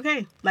gosh.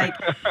 Okay. Like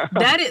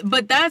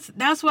but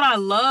that's what I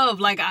love.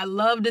 Like I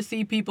love to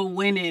see people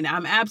winning.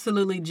 I'm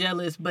absolutely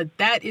jealous, but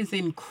that is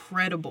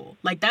incredible.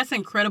 Like that's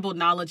incredible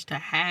knowledge to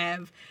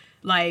have,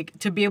 like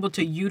to be able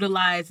to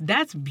utilize.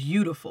 That's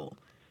beautiful.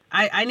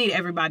 I need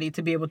everybody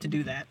to be able to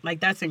do that.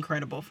 Like that's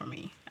incredible for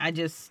me. Let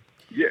me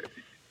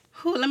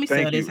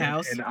sell this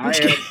house. And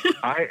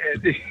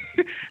hey,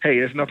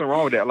 there's nothing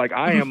wrong with that. Like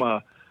I'm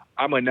a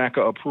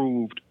NACA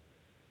approved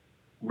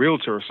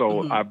realtor,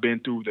 so I've been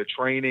through the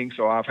training.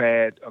 So I've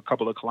had a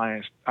couple of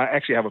clients. I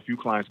actually have a few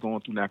clients going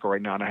through NACA right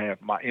now, and I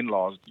have my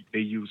in-laws. They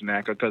use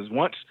NACA because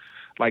once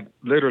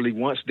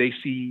they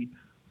see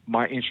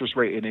my interest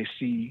rate and they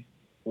see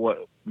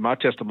what my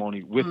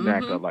testimony with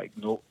NACA, like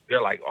no,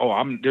 they're like,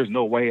 oh, there's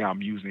no way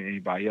I'm using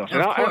anybody else.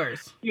 Of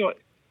course.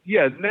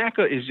 Yeah,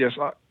 NACA is just,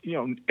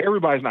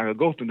 everybody's not gonna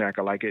go through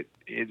NACA. Like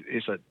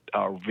it's a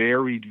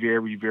very,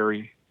 very,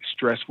 very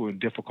stressful and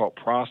difficult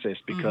process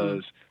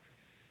because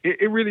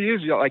it really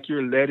is like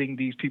you're letting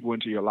these people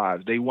into your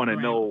lives. They want to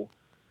know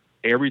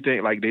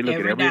everything. Like they look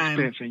at every dime.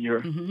 expense in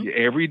your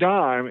every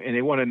dime, and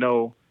they want to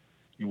know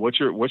what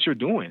you're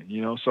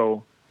doing.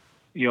 So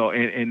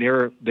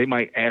and they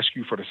might ask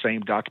you for the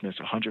same documents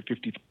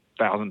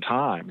 150,000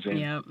 times,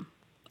 and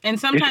and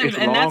sometimes, it's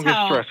long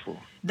and stressful.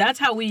 That's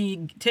how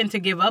we tend to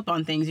give up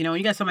on things.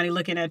 You got somebody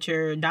looking at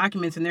your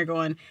documents and they're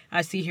going,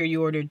 "I see here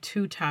you ordered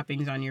 2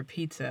 toppings on your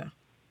pizza.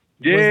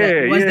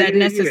 Was that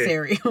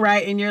necessary?"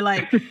 Right? And you're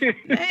like,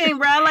 "Dang,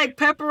 bro, I like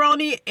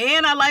pepperoni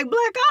and I like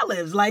black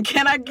olives. Like,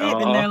 can I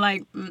get?" And they're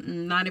like,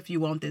 "Not if you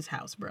want this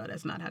house, bro.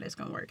 That's not how that's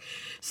gonna work."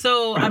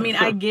 So, I mean,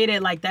 I get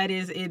it. Like, that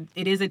is it.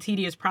 It is a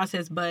tedious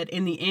process, but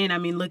in the end, I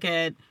mean,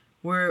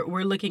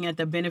 we're looking at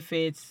the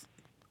benefits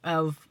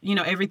of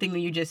everything that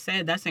you just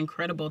said. That's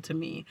incredible to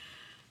me.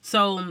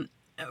 So,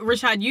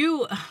 Rashad,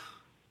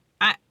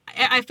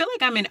 I feel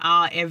like I'm in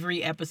awe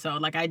every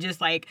episode. Like, I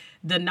just like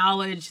the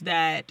knowledge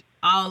that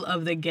all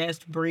of the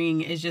guests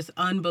bring is just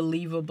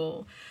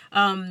unbelievable.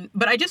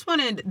 But I just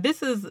wanted,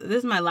 this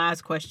is my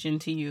last question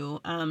to you.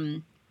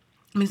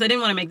 Because I didn't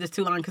want to make this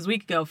too long because we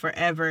could go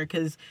forever,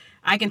 because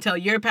I can tell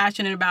you're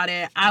passionate about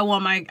it. I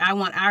want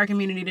our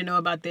community to know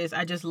about this.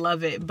 I just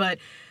love it. But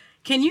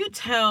can you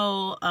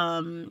tell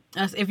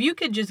us, if you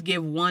could just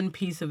give one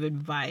piece of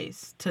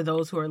advice to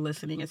those who are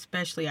listening,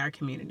 especially our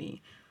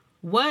community,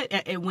 when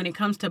it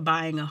comes to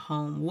buying a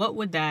home, what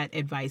would that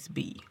advice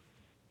be?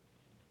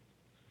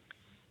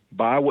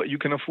 Buy what you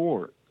can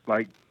afford,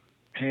 like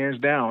hands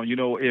down.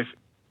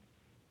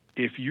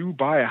 If you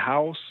buy a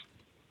house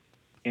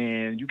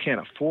and you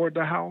can't afford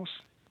the house,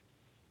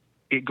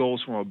 it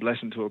goes from a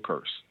blessing to a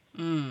curse.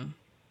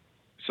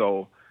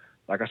 So,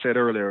 like I said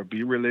earlier,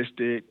 be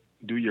realistic,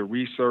 do your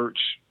research,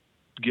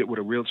 get with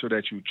a realtor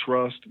that you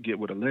trust, get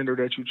with a lender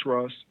that you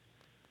trust,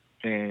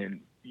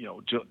 and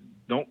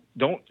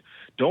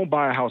don't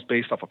buy a house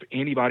based off of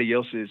anybody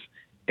else's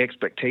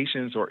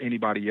expectations or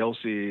anybody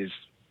else's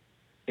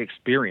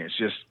experience.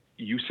 Just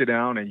you sit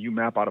down and you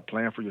map out a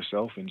plan for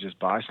yourself and just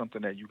buy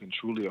something that you can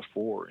truly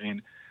afford.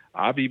 And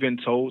I've even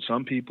told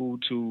some people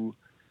to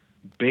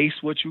base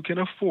what you can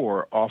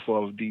afford off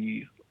of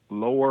the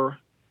lower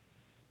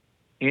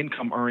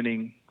income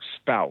earning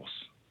spouse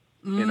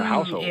in the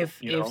household. If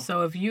you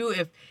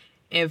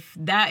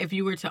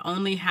were to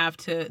only have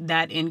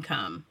that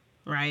income,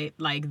 right?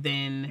 Like,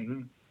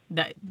 then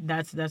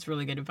that's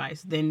really good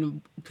advice.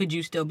 Then could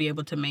you still be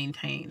able to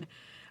maintain?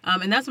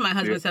 And that's what my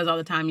husband says all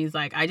the time. He's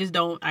like, I do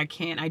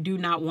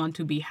not want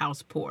to be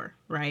house poor,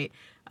 right?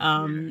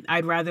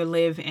 I'd rather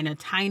live in a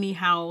tiny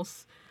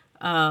house,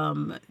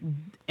 and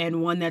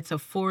one that's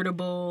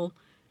affordable,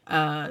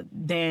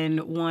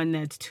 than one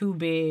that's too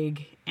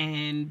big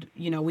and,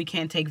 we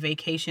can't take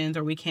vacations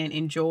or we can't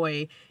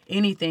enjoy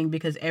anything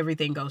because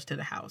everything goes to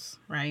the house,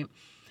 right?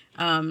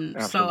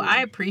 So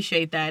I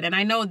appreciate that. And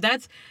I know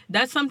that's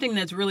something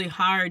that's really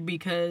hard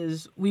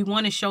because we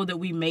want to show that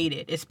we made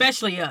it,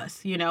 especially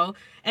us,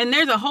 and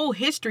there's a whole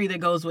history that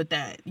goes with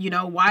that,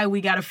 why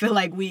we got to feel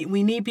like we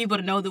need people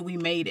to know that we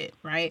made it.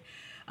 Right.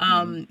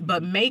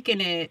 But making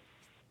it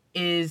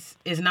is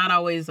not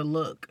always a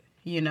look,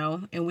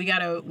 and we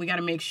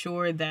gotta make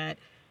sure that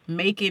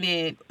making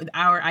it,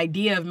 our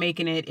idea of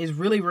making it, is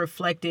really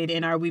reflected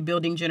in, are we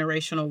building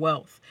generational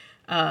wealth?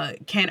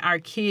 Can our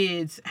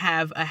kids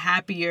have a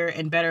happier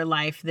and better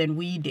life than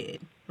we did,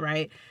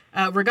 right?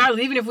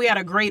 Regardless, even if we had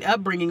a great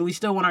upbringing, we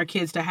still want our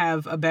kids to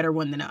have a better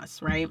one than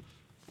us, right?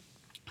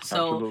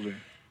 So absolutely.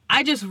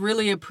 I just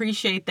really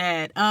appreciate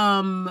that.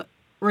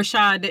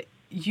 Rashad,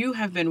 you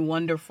have been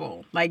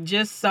wonderful. Like,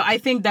 just so, I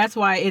think that's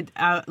why it's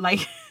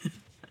like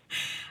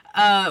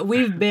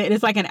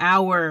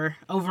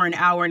over an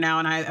hour now,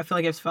 and I feel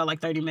like it's felt like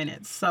 30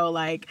 minutes. So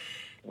like,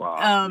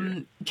 wow.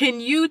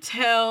 Can you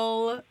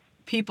tell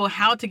people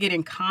how to get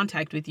in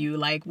contact with you?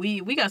 Like,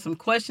 we got some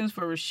questions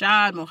for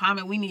Rashad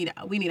Muhammad. We need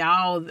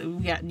all the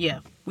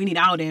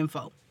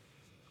info.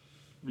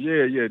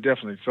 Yeah,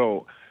 definitely.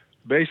 So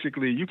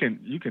basically you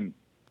can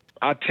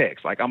I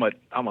text, like I'm a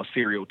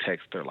serial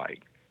texter, like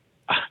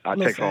I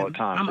text all the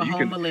time. I'm a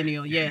home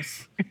millennial.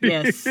 Yes.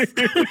 I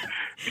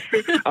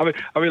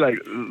mean, like,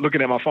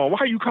 looking at my phone. Why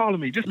are you calling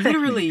me? Just text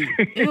literally.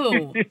 Me.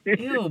 Ew.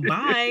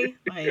 Bye.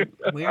 Like,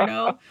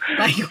 weirdo.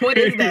 Like, what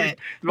is that?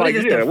 What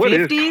is this? What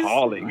is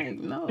calling? Like,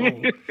 no.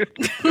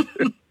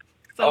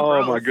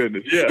 Oh gross. My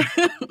goodness. Yeah.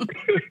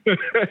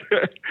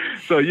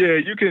 So yeah,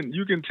 you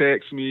can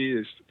text me.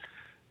 It's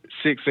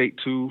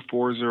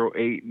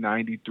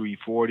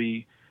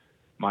 682-408-9340.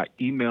 My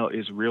email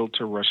is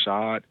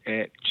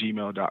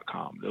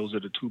realtorrashad@gmail.com. Those are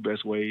the two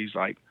best ways.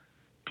 Like,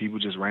 people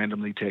just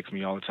randomly text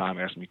me all the time,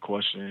 ask me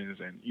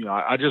questions. And,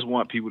 I just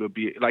want people to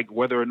be, like,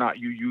 whether or not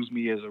you use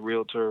me as a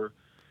realtor,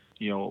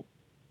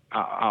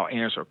 I'll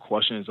answer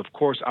questions. Of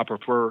course, I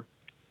prefer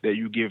that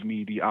you give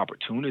me the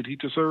opportunity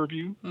to serve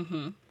you.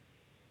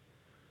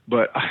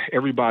 but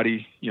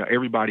everybody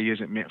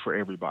isn't meant for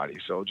everybody.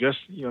 So just,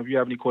 if you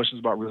have any questions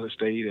about real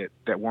estate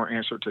that weren't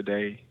answered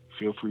today,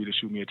 feel free to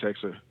shoot me a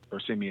text or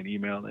send me an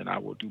email, and I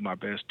will do my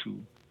best to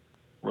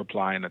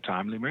reply in a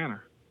timely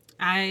manner.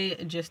 I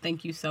just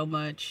thank you so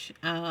much.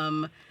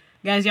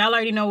 Guys, y'all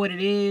already know what it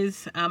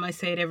is. I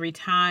say it every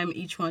time.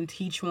 Each one,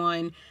 teach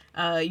one.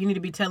 You need to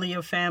be telling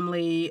your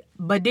family.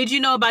 But did you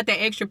know about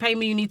that extra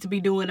payment you need to be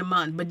doing a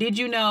month? But did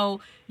you know,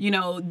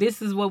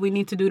 this is what we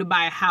need to do to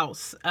buy a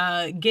house?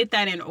 Get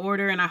that in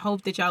order. And I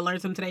hope that y'all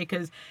learned something today,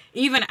 because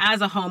even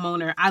as a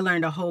homeowner, I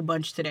learned a whole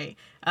bunch today.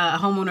 A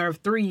homeowner of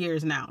 3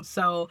 years now.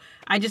 So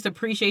I just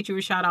appreciate you,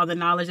 Rashad, all the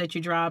knowledge that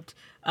you dropped.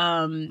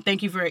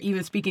 Thank you for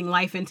even speaking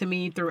life into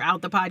me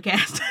throughout the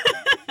podcast.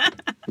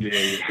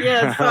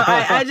 Yeah, so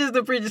I just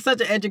appreciate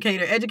such an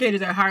educator.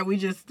 Educators at heart. We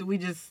just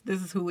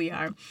this is who we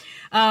are.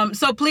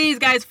 So please,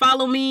 guys,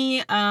 follow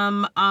me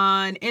on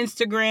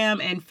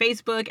Instagram and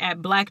Facebook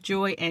at Black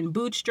Joy and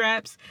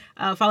Bootstraps.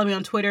 Follow me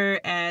on Twitter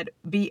at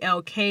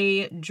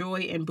BLK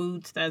Joy and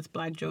Boots. That's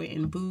Black Joy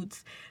and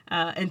Boots.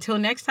 Until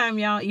next time,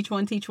 y'all. Each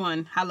one teach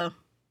one. Holla.